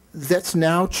that's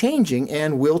now changing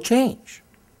and will change.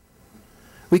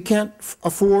 We can't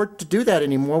afford to do that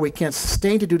anymore. We can't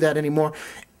sustain to do that anymore.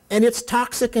 And it's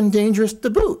toxic and dangerous to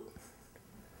boot.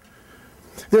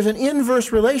 There's an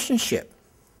inverse relationship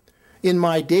in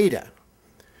my data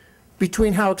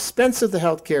between how expensive the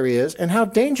healthcare is and how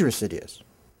dangerous it is.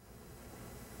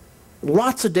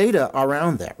 Lots of data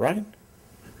around that, right?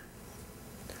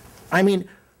 I mean,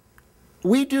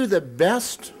 we do the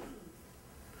best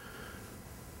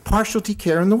partiality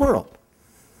care in the world.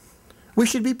 We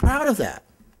should be proud of that.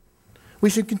 We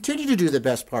should continue to do the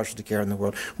best partiality care in the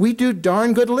world. We do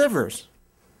darn good livers.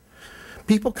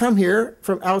 People come here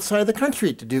from outside the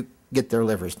country to get their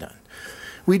livers done.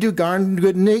 We do darn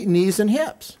good knees and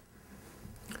hips.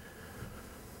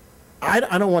 I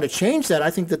don't want to change that.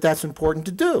 I think that that's important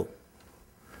to do.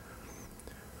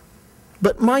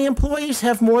 But my employees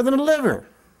have more than a liver.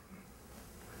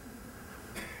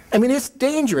 I mean, it's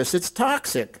dangerous. It's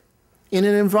toxic in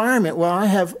an environment where I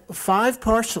have 5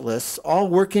 partialists all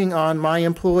working on my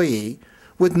employee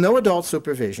with no adult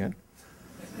supervision,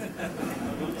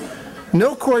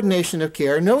 no coordination of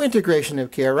care, no integration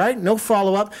of care, right? No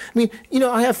follow-up. I mean, you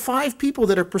know, I have 5 people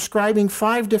that are prescribing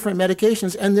 5 different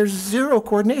medications, and there's 0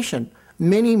 coordination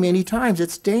many, many times.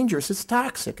 It's dangerous. It's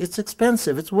toxic. It's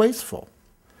expensive. It's wasteful.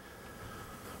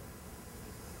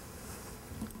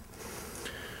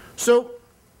 So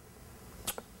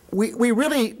we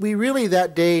really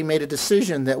that day made a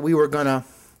decision that we were going to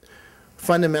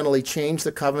fundamentally change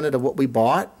the covenant of what we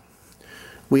bought.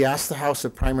 We asked the House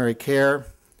of Primary Care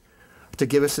to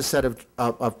give us a set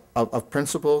of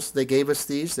principles. They gave us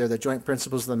these. They're the joint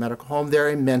principles of the medical home. They're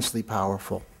immensely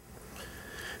powerful.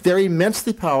 They're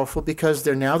immensely powerful because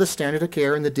they're now the standard of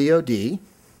care in the DOD.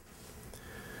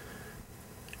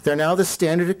 They're now the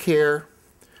standard of care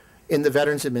in the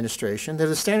Veterans Administration. They're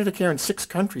the standard of care in 6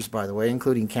 countries, by the way,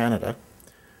 including Canada.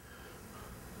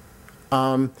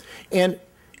 And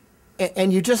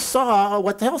you just saw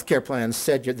what the healthcare plans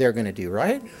said they're going to do,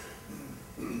 right?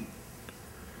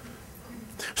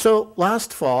 So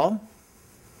last fall,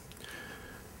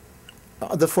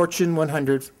 the Fortune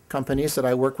 100 companies that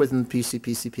I work with in the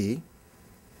PCPCP.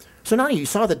 So now you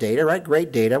saw the data, right?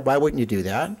 Great data. Why wouldn't you do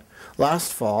that?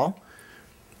 Last fall,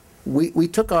 we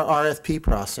took our RFP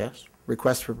process,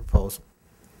 request for proposal.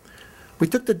 We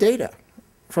took the data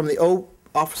from the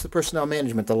Office of Personnel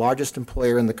Management, the largest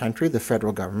employer in the country, the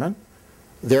federal government,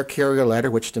 their carrier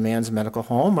letter, which demands a medical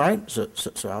home, right? So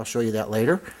I'll show you that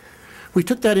later. We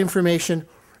took that information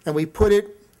and we put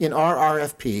it in our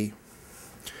RFP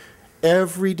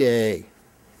every day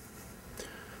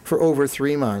for over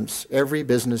 3 months, every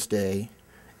business day,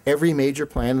 every major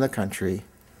plan in the country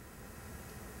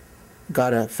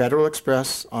got a Federal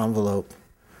Express envelope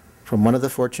from one of the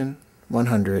Fortune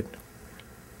 100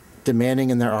 demanding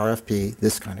in their RFP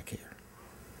this kind of care.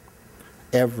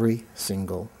 Every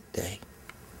single day.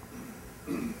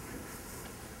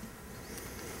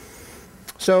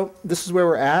 So this is where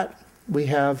we're at. We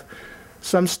have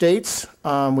some states,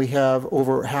 we have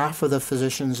over half of the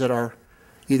physicians that are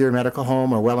either in medical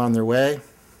home or well on their way.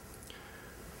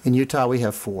 In Utah, we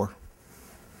have 4.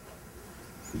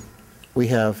 We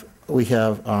have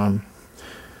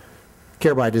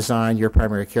Care by Design, your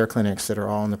primary care clinics that are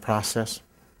all in the process.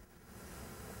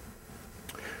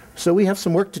 So we have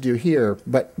some work to do here,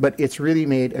 but it's really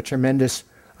made a tremendous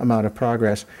amount of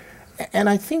progress. And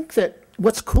I think that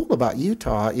what's cool about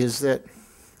Utah is that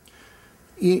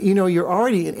you know, you're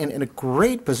already in a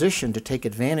great position to take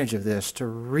advantage of this, to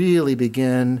really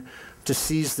begin to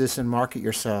seize this and market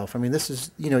yourself. I mean, this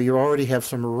is, you know, you already have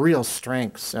some real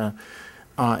strengths.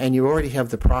 And you already have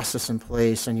the process in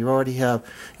place, and you already have,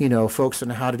 you know, folks that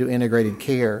know how to do integrated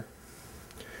care.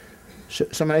 So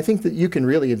I mean, I think that you can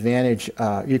really advantage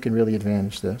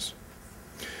this.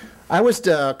 I was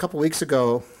a couple weeks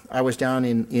ago. I was down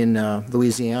in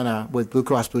Louisiana with Blue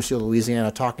Cross Blue Shield of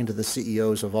Louisiana, talking to the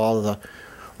CEOs of all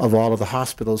of the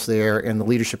hospitals there and the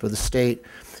leadership of the state.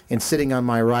 And sitting on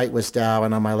my right was Dow,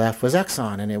 and on my left was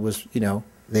Exxon, and it was, you know,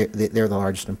 they're the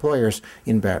largest employers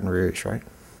in Baton Rouge, right?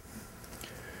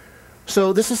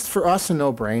 So this is for us a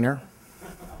no-brainer.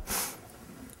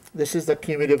 This is the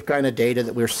cumulative kind of data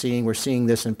that we're seeing. We're seeing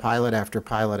this in pilot after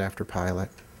pilot after pilot.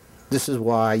 This is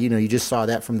why, you know, you just saw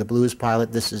that from the Blues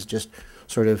pilot. This is just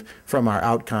sort of from our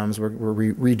outcomes. We're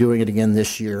redoing it again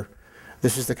this year.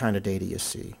 This is the kind of data you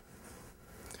see.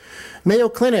 Mayo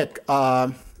Clinic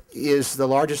is the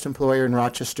largest employer in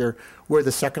Rochester. We're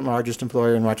the second largest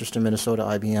employer in Rochester, Minnesota,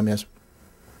 IBM is.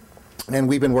 And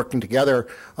we've been working together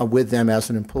with them as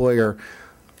an employer.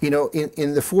 You know,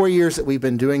 in the 4 years that we've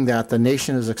been doing that, the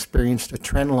nation has experienced a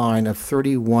trend line of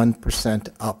 31%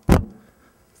 up.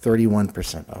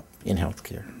 31% up in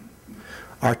healthcare.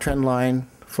 Our trend line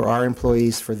for our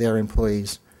employees, for their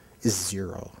employees, is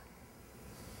 0.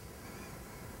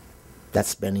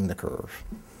 That's bending the curve.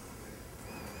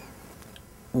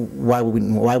 Why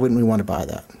wouldn't we want to buy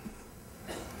that?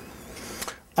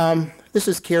 This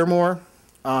is CareMore.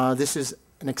 This is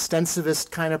an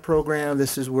extensivist kind of program.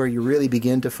 This is where you really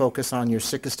begin to focus on your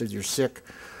sickest of your sick.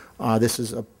 This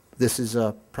is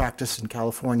a practice in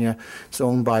California. It's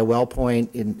owned by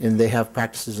WellPoint, and they have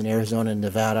practices in Arizona and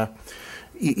Nevada.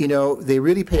 You know, they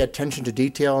really pay attention to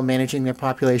detail in managing their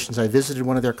populations. I visited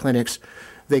one of their clinics.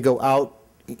 They go out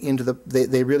into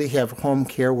they really have home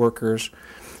care workers.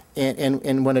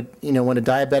 And when a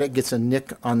diabetic gets a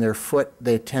nick on their foot,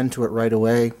 they attend to it right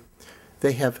away.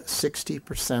 They have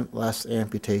 60% less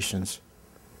amputations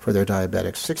for their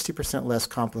diabetics, 60% less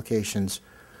complications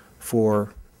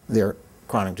for their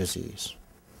chronic disease.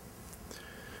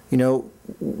 You know,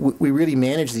 we really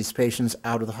manage these patients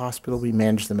out of the hospital. We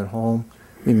manage them at home.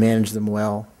 We manage them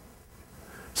well.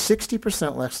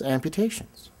 60% less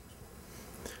amputations.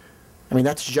 I mean,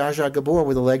 that's Zsa Zsa Gabor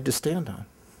with a leg to stand on.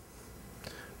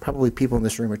 Probably people in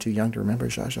this room are too young to remember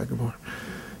Zsa Zsa Gabor.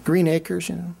 Green Acres,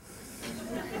 you know.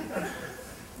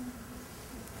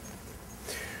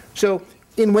 So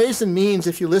in Ways and Means,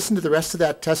 if you listen to the rest of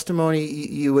that testimony,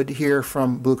 you would hear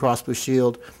from Blue Cross Blue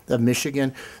Shield of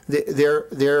Michigan.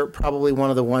 They're probably one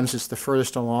of the ones that's the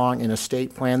furthest along in a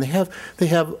state plan. They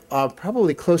have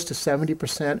probably close to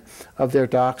 70% of their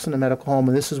docs in the medical home,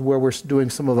 and this is where we're doing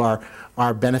some of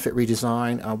our benefit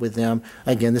redesign with them.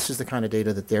 Again, this is the kind of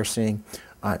data that they're seeing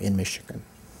in Michigan.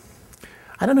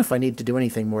 I don't know if I need to do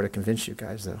anything more to convince you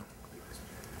guys, though.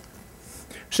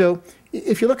 So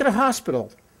if you look at a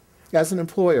hospital, as an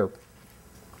employer,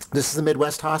 this is the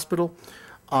Midwest Hospital,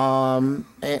 and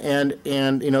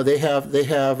you know they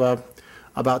have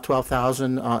about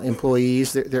 12,000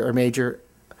 employees. They're a major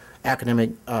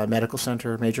academic medical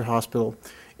center, major hospital,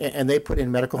 and they put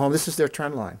in medical home. This is their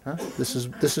trend line. Huh? This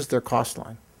is their cost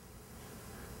line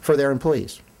for their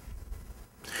employees.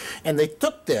 And they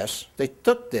took this,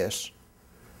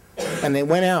 and they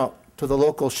went out to the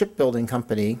local shipbuilding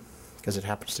company, because it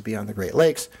happens to be on the Great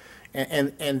Lakes.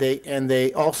 And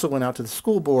they also went out to the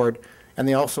school board, and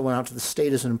they also went out to the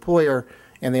state as an employer,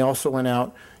 and they also went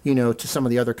out, you know, to some of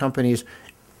the other companies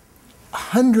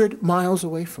 100 miles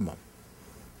away from them.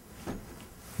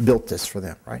 Built this for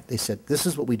them, right? They said, this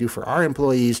is what we do for our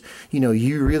employees. You know,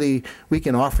 we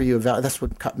can offer you a value. That's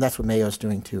what Mayo's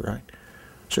doing too, right?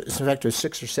 So in fact, there's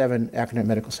 6 or 7 academic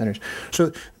medical centers.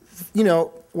 So, you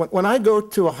know, when I go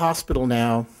to a hospital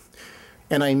now,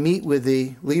 and I meet with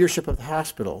the leadership of the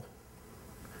hospital,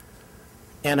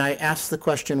 and I ask the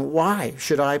question, why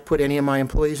should I put any of my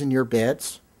employees in your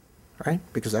beds, right?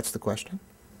 Because that's the question.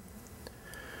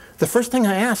 The first thing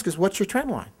I ask is, what's your trend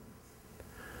line? I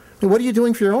mean, what are you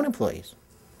doing for your own employees?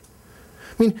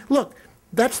 I mean, look,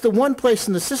 that's the one place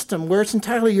in the system where it's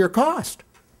entirely your cost,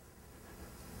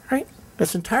 right?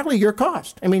 That's entirely your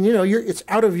cost. I mean, you know, it's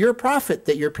out of your profit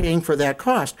that you're paying for that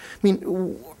cost.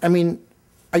 I mean,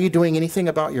 are you doing anything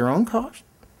about your own cost?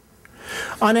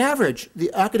 On average,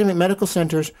 the academic medical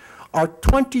centers are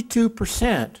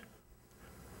 22%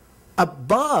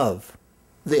 above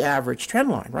the average trend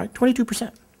line, right?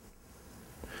 22%.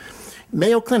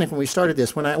 Mayo Clinic, when we started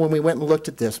this, when we went and looked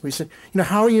at this, we said, you know,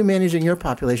 how are you managing your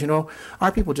population? You know,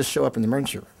 our people just show up in the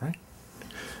emergency room, right?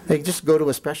 They just go to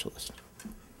a specialist.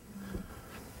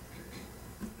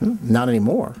 Not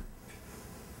anymore.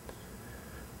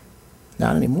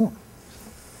 Not anymore.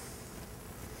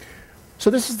 So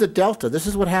this is the delta. This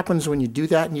is what happens when you do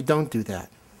that and you don't do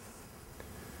that.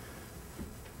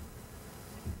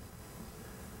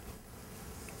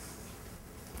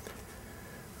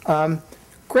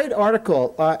 Great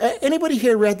article. Anybody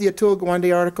here read the Atul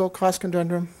Gawande article, Cost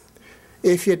Conundrum?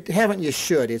 If you haven't, you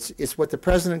should. It's what the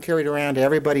president carried around.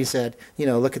 Everybody said, you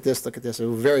know, look at this, look at this. It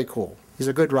was very cool. He's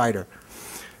a good writer.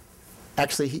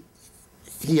 Actually,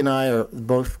 he and I are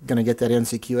both going to get that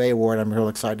NCQA award. I'm real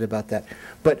excited about that.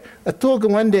 But Atul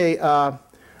Gawande,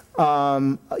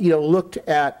 you know, looked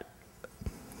at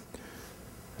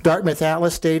Dartmouth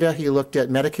Atlas data. He looked at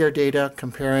Medicare data,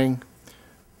 comparing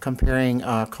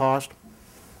cost.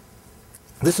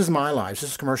 This is my lives.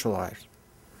 This is commercial lives.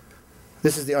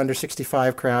 This is the under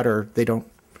 65 crowd, or they don't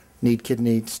need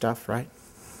kidney stuff, right?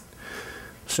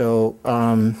 So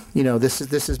you know, this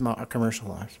is my commercial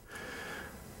lives.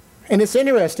 And it's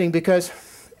interesting because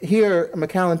here,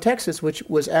 McAllen, Texas, which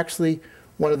was actually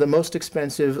one of the most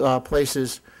expensive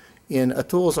places in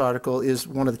Atul's article, is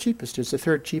one of the cheapest. It's the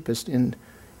 3rd cheapest in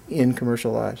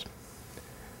commercial lives.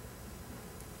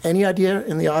 Any idea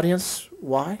in the audience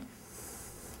why?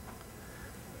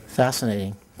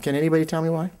 Fascinating. Can anybody tell me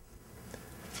why?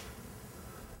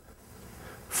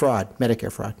 fraud,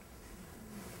 Medicare fraud.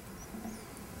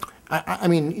 I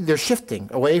mean, they're shifting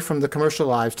away from the commercial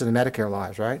lives to the Medicare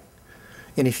lives, right?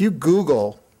 And if you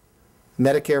Google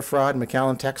Medicare fraud in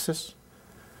McAllen, Texas,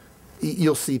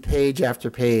 you'll see page after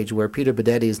page where Peter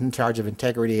Bedetti is in charge of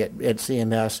integrity at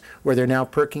CMS, where they're now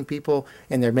perking people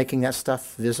and they're making that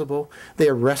stuff visible. They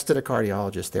arrested a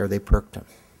cardiologist there. They perked him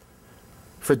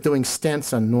for doing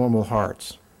stents on normal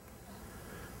hearts.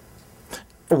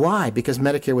 Why? Because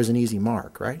Medicare was an easy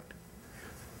mark, right?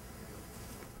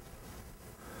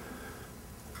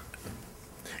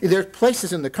 There are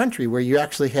places in the country where you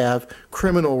actually have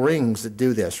criminal rings that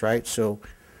do this, right? So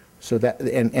that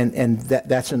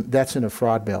that's in a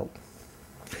fraud belt.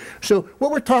 So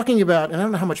what we're talking about, and I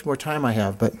don't know how much more time I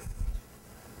have, but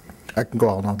I can go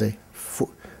on all day.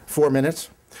 4 minutes.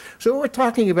 So what we're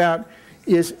talking about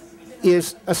is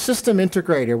a system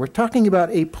integrator. We're talking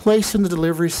about a place in the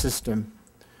delivery system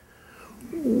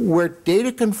where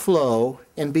data can flow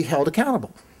and be held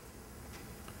accountable,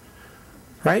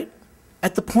 right?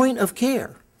 At the point of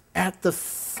care, at the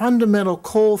fundamental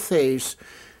coal face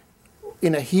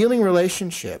in a healing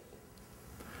relationship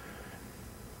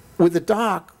with a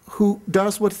doc who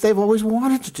does what they've always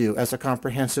wanted to do as a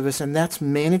comprehensivist, and that's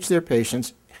manage their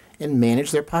patients and manage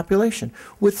their population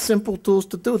with simple tools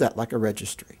to do that, like a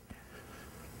registry,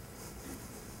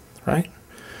 right?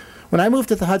 When I moved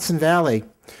to the Hudson Valley,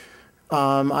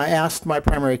 I asked my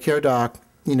primary care doc,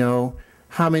 you know,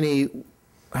 how many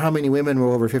women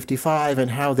were over 55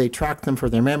 and how they tracked them for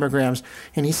their mammograms.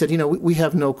 And he said, you know, we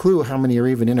have no clue how many are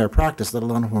even in our practice, let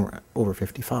alone who are over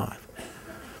 55.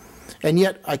 And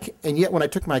yet when I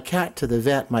took my cat to the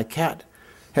vet, my cat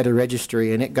had a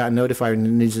registry and it got notified when it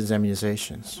needs its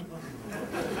immunizations.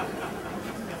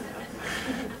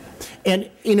 And,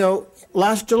 you know,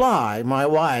 last July, my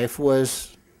wife was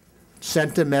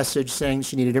sent a message saying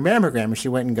she needed her mammogram and she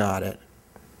went and got it.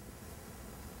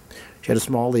 She had a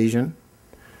small lesion.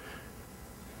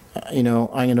 You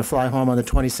know, I'm going to fly home on the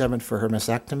 27th for her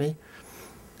mastectomy.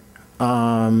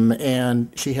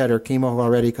 And she had her chemo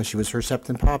already because she was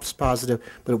Herceptin positive,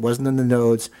 but it wasn't in the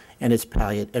nodes, and it's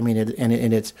palliative. I mean,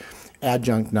 and it's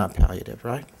adjunct, not palliative,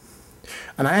 right?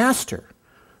 And I asked her,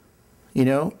 you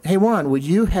know, hey Juan, would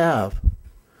you have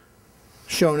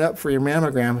shown up for your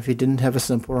mammogram if you didn't have a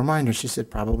simple reminder? She said,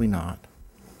 probably not.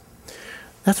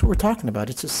 That's what we're talking about.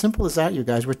 It's as simple as that, you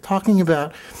guys. We're talking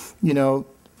about, you know,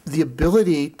 the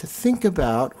ability to think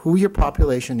about who your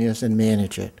population is and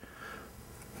manage it.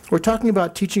 We're talking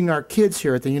about teaching our kids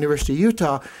here at the University of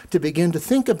Utah to begin to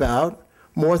think about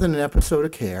more than an episode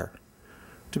of care,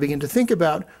 to begin to think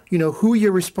about, you know, who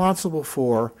you're responsible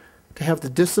for, to have the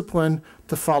discipline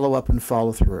to follow up and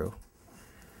follow through.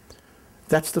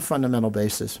 That's the fundamental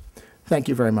basis. Thank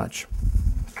you very much.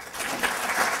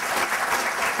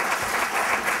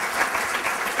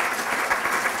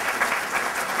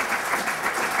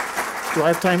 Do I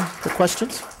have time for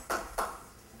questions?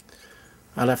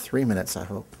 I'll have 3 minutes, I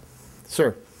hope.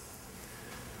 Sir.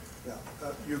 Yeah,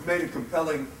 you've made a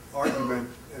compelling argument,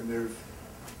 and there's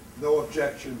no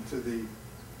objection to the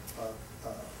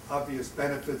obvious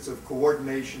benefits of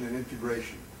coordination and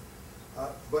integration.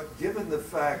 But given the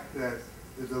fact that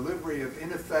the delivery of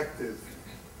ineffective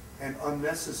and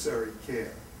unnecessary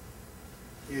care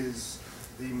is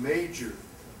the major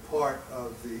part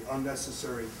of the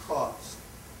unnecessary cost,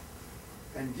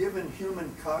 and given human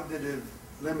cognitive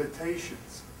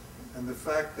limitations and the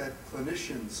fact that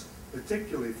clinicians,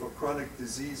 particularly for chronic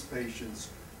disease patients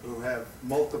who have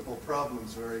multiple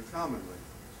problems very commonly,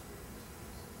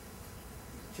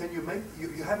 can you make, you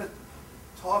haven't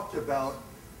talked about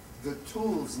the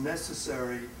tools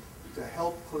necessary to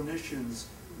help clinicians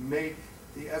make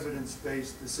the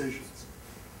evidence-based decisions.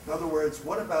 In other words,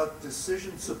 what about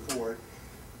decision support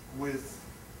with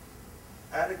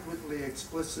adequately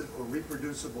explicit or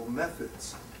reproducible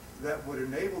methods that would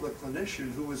enable the clinician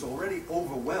who is already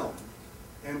overwhelmed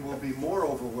and will be more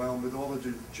overwhelmed with all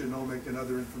the genomic and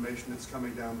other information that's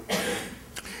coming down the pipe?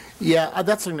 Yeah,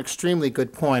 that's an extremely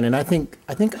good point, and I think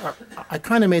I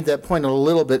kind of made that point a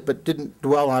little bit, but didn't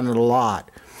dwell on it a lot.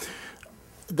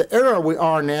 The era we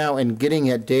are now in getting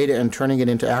at data and turning it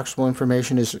into actual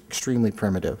information is extremely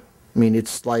primitive. I mean,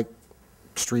 it's like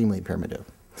extremely primitive.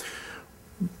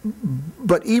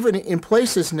 But even in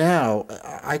places now,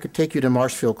 I could take you to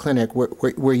Marshfield Clinic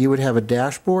where you would have a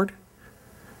dashboard,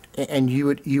 and you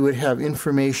would have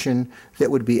information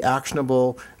that would be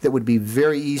actionable, that would be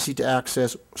very easy to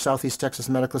access. Southeast Texas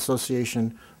Medical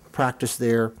Association practice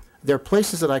there. There are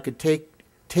places that I could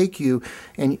take you,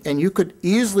 and you could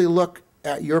easily look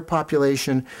at your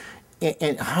population,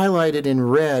 and highlighted in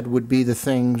red would be the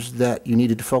things that you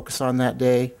needed to focus on that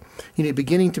day.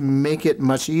 beginning to make it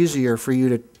much easier for you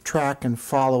to track and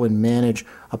follow and manage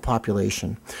a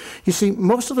population. You see,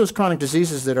 most of those chronic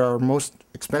diseases that are most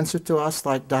expensive to us,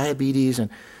 like diabetes and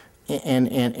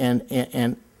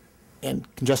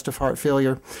congestive heart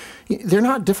failure, they're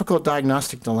not difficult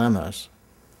diagnostic dilemmas.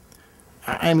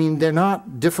 I mean, they're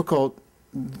not difficult,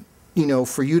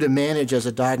 for you to manage as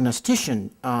a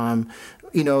diagnostician.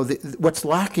 What's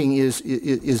lacking is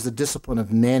the discipline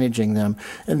of managing them,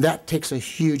 and that takes a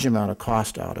huge amount of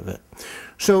cost out of it.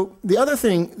 So the other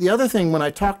thing, when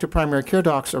I talk to primary care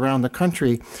docs around the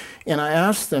country, and I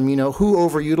ask them, who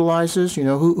overutilizes,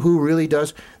 who really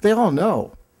does, they all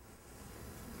know.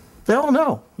 They all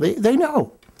know. They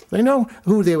know. They know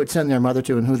who they would send their mother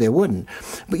to and who they wouldn't.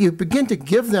 But you begin to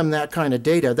give them that kind of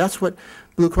data. That's what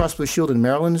Blue Cross Blue Shield in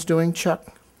Maryland is doing. Chet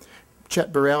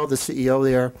Burrell, the CEO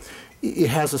there, it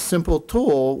has a simple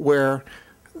tool where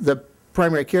the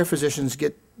primary care physicians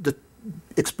get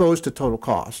exposed to total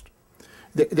cost.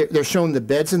 They're shown the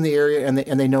beds in the area, and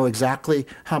they know exactly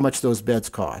how much those beds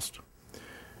cost.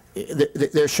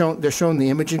 They're shown the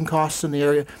imaging costs in the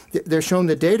area. They're shown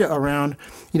the data around,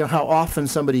 how often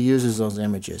somebody uses those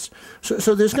images.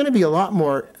 So there's going to be a lot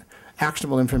more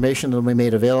actionable information that will be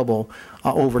made available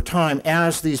over time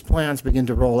as these plans begin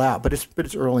to roll out. But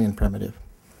it's early and primitive.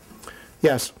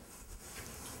 Yes.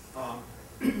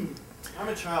 I'm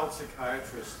a child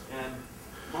psychiatrist, and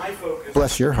my focus...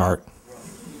 Bless your heart.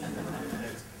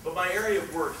 But my area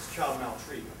of work is child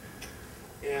maltreatment.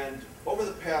 And over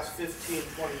the past 15,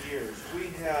 20 years, we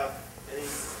have an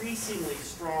increasingly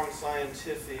strong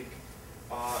scientific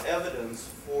evidence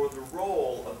for the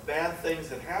role of bad things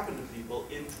that happen to people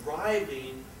in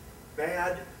driving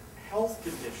bad health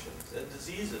conditions and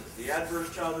diseases. The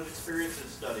Adverse Childhood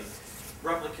Experiences Study,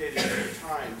 replicated 2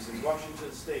 times in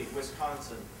Washington State,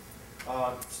 Wisconsin.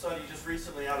 Study just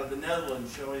recently out of the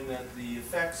Netherlands showing that the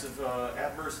effects of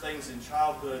adverse things in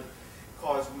childhood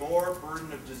cause more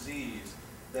burden of disease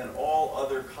than all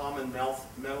other common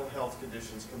mental health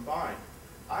conditions combined.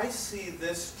 I see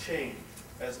this change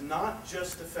as not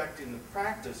just affecting the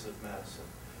practice of medicine,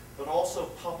 but also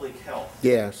public health.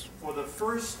 Yes. For the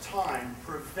first time,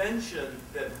 prevention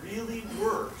that really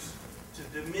works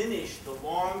to diminish the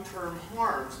long-term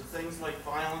harms of things like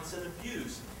violence and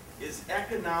abuse is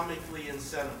economically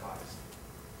incentivized.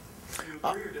 Do you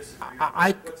agree or disagree?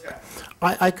 What's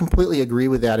happening? I completely agree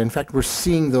with that. In fact, we're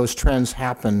seeing those trends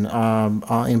happen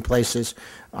in places,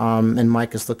 and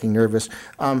Mike is looking nervous.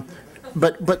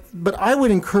 But I would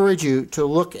encourage you to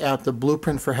look at the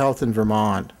Blueprint for Health in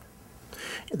Vermont.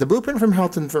 The Blueprint for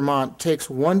Health in Vermont takes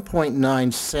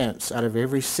 1.9 cents out of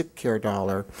every sick care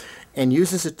dollar and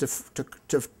uses it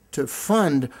to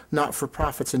fund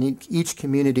not-for-profits in each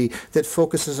community that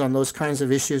focuses on those kinds of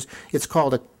issues. It's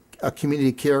called a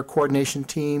community care coordination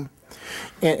team.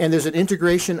 And there's an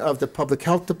integration of the public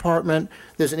health department.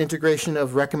 There's an integration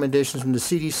of recommendations from the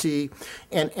CDC.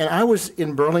 And I was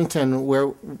in Burlington,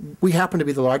 where we happen to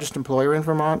be the largest employer in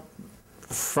Vermont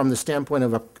from the standpoint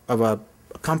of a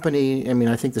company. I mean,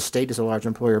 I think the state is a large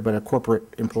employer, but a corporate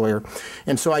employer.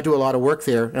 And so I do a lot of work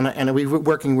there, and we're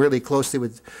working really closely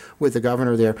with the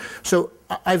governor there. So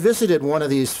I visited one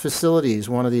of these facilities,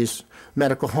 one of these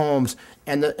medical homes,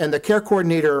 and the care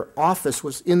coordinator office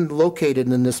was located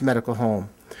in this medical home.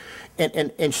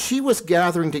 And she was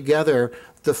gathering together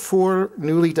the 4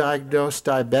 newly diagnosed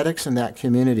diabetics in that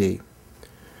community.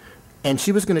 And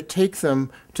she was going to take them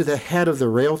to the head of the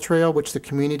rail trail, which the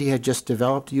community had just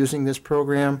developed using this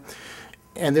program.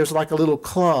 And there's like a little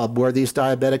club where these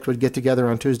diabetics would get together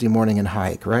on Tuesday morning and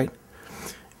hike, right?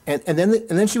 And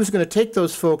then she was going to take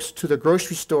those folks to the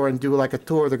grocery store and do like a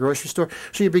tour of the grocery store.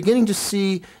 So you're beginning to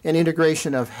see an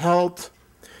integration of health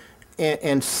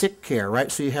and sick care,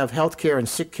 right? So you have health care and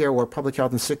sick care, or public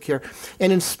health and sick care.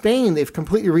 And in Spain, they've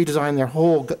completely redesigned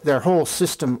their whole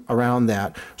system around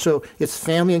that. So it's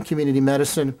family and community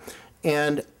medicine,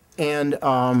 and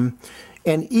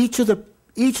each of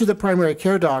the primary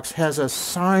care docs has a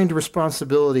signed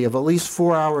responsibility of at least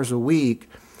 4 hours a week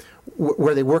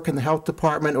where they work in the health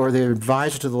department or they're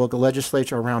advisor to the local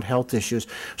legislature around health issues.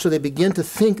 So they begin to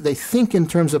think in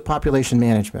terms of population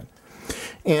management.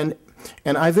 And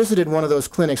I visited one of those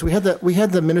clinics. We had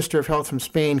the Minister of Health from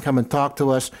Spain come and talk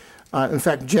to us. In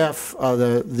fact, Jeff,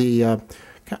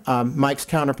 Mike's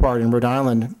counterpart in Rhode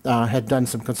Island, had done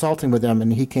some consulting with them,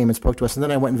 and he came and spoke to us. And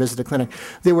then I went and visited the clinic.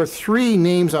 There were 3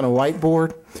 names on a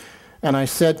whiteboard, and I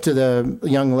said to the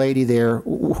young lady there,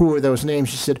 "Who are those names?"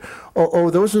 She said,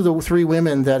 "Oh, those are the 3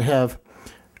 women that have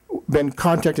been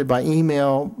contacted by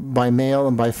email, by mail,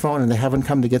 and by phone, and they haven't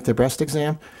come to get their breast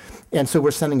exam. And so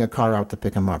we're sending a car out to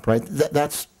pick them up," right?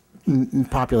 That's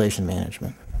population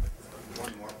management.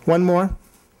 One more. One more?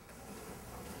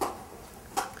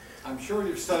 I'm sure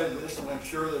you've studied this, and I'm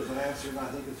sure there's an answer, and I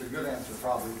think it's a good answer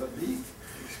probably, but be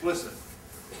explicit.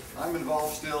 I'm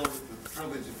involved still with the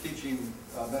privilege of teaching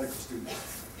medical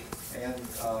students and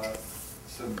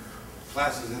some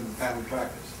classes in family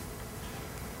practice.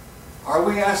 Are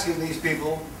we asking these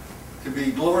people to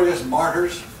be glorious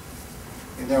martyrs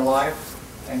in their life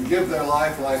and give their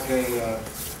life like a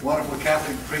wonderful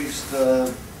Catholic priest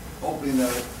opening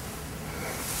a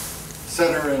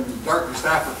center in darkest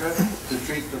Africa to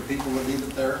treat the people that need it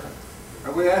there?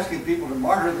 Are we asking people to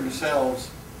martyr themselves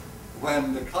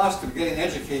when the cost of getting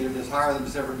educated is higher than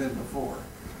it's ever been before?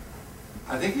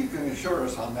 I think you can assure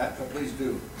us on that, but please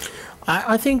do.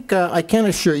 I think I can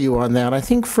assure you on that. I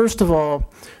think, first of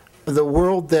all, the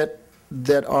world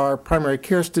that our primary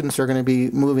care students are going to be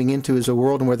moving into is a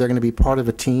world where they're going to be part of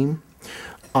a team.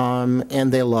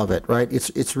 And they love it, right?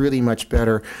 It's really much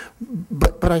better.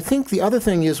 But I think the other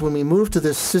thing is when we move to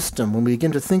this system, when we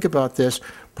begin to think about this,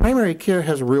 primary care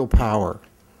has real power.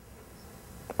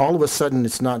 All of a sudden,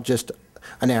 it's not just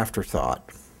an afterthought.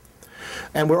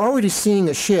 And we're already seeing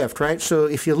a shift, right? So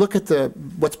if you look at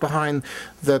what's behind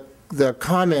the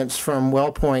comments from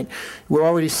WellPoint, we're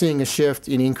already seeing a shift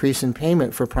in increase in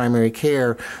payment for primary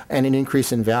care and an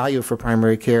increase in value for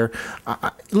primary care.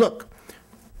 Look,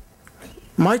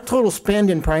 my total spend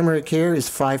in primary care is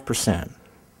 5%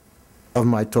 of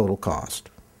my total cost.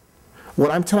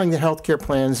 What I'm telling the healthcare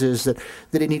plans is that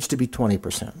it needs to be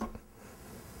 20%.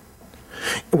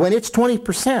 When it's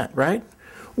 20%, right?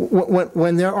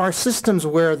 When there are systems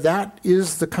where that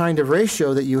is the kind of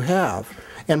ratio that you have,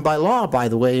 and by law, by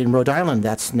the way, in Rhode Island,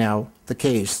 that's now the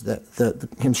case. The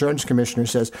insurance commissioner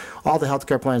says all the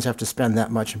healthcare plans have to spend that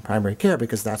much in primary care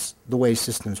because that's the way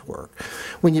systems work.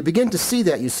 When you begin to see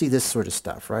that, you see this sort of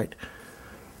stuff, right?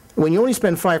 When you only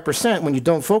spend 5%, when you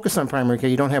don't focus on primary care,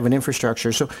 you don't have an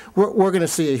infrastructure. So we're going to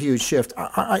see a huge shift.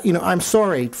 I'm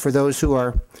sorry for those who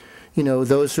are,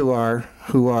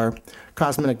 who are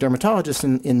cosmetic dermatologists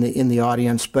in the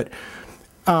audience, but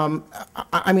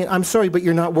I'm sorry, but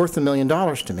you're not worth $1 million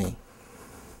to me.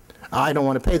 I don't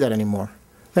want to pay that anymore.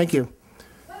 Thank you.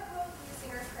 What role do you see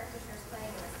nurse practitioners playing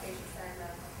in this patient-centered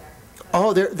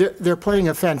medical care? Oh, they're playing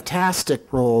a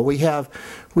fantastic role. We have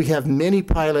many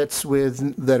pilots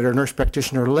that are nurse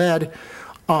practitioner led,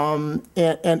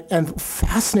 and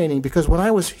fascinating because when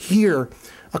I was here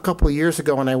a couple of years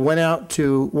ago and I went out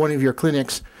to one of your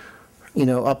clinics,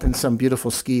 up in some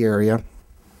beautiful ski area.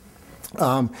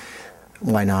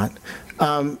 Why not?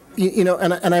 And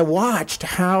I watched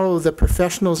how the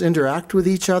professionals interact with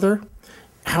each other,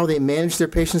 how they manage their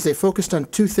patients. They focused on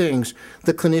two things.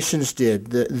 The clinicians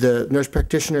did, the nurse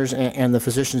practitioners and the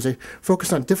physicians. They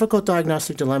focused on difficult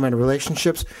diagnostic dilemma and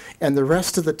relationships, and the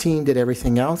rest of the team did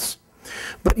everything else.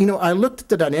 But, I looked at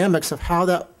the dynamics of how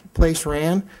that place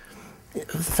ran. The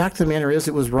fact of the matter is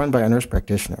it was run by a nurse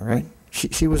practitioner, right?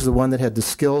 She was the one that had the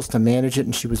skills to manage it,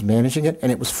 and she was managing it,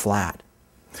 and it was flat.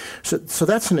 So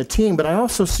that's in a team, but I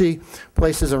also see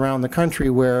places around the country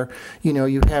where,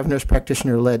 you have nurse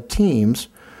practitioner-led teams,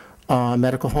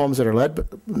 medical homes that are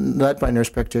led by nurse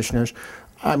practitioners.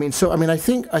 I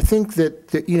think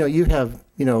that you have,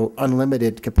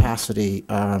 unlimited capacity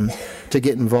to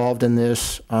get involved in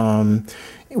this. In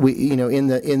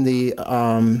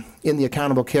the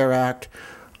Accountable Care Act,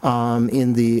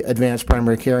 in the Advanced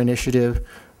Primary Care Initiative,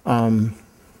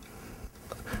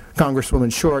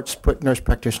 Congresswoman Shorts put nurse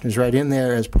practitioners right in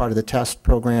there as part of the test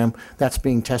program. That's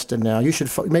being tested now. You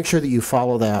should make sure that you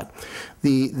follow that.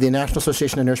 The National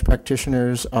Association of Nurse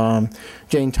Practitioners,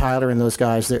 Jane Tyler and those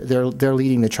guys, they're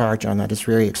leading the charge on that. It's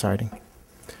very exciting.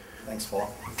 Thanks,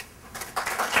 Paul.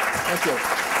 Thank you.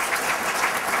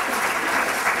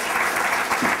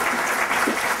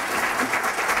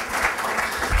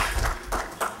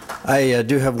 I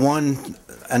do have one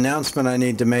announcement I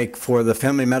need to make for the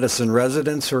family medicine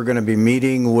residents who are going to be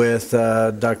meeting with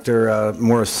Dr.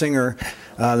 Morris Singer.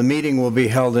 The meeting will be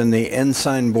held in the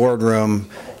Ensign Boardroom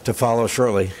to follow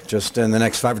shortly, just in the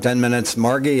next 5 or 10 minutes.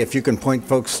 Margie, if you can point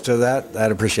folks to that,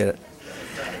 I'd appreciate it.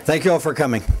 Thank you all for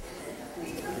coming.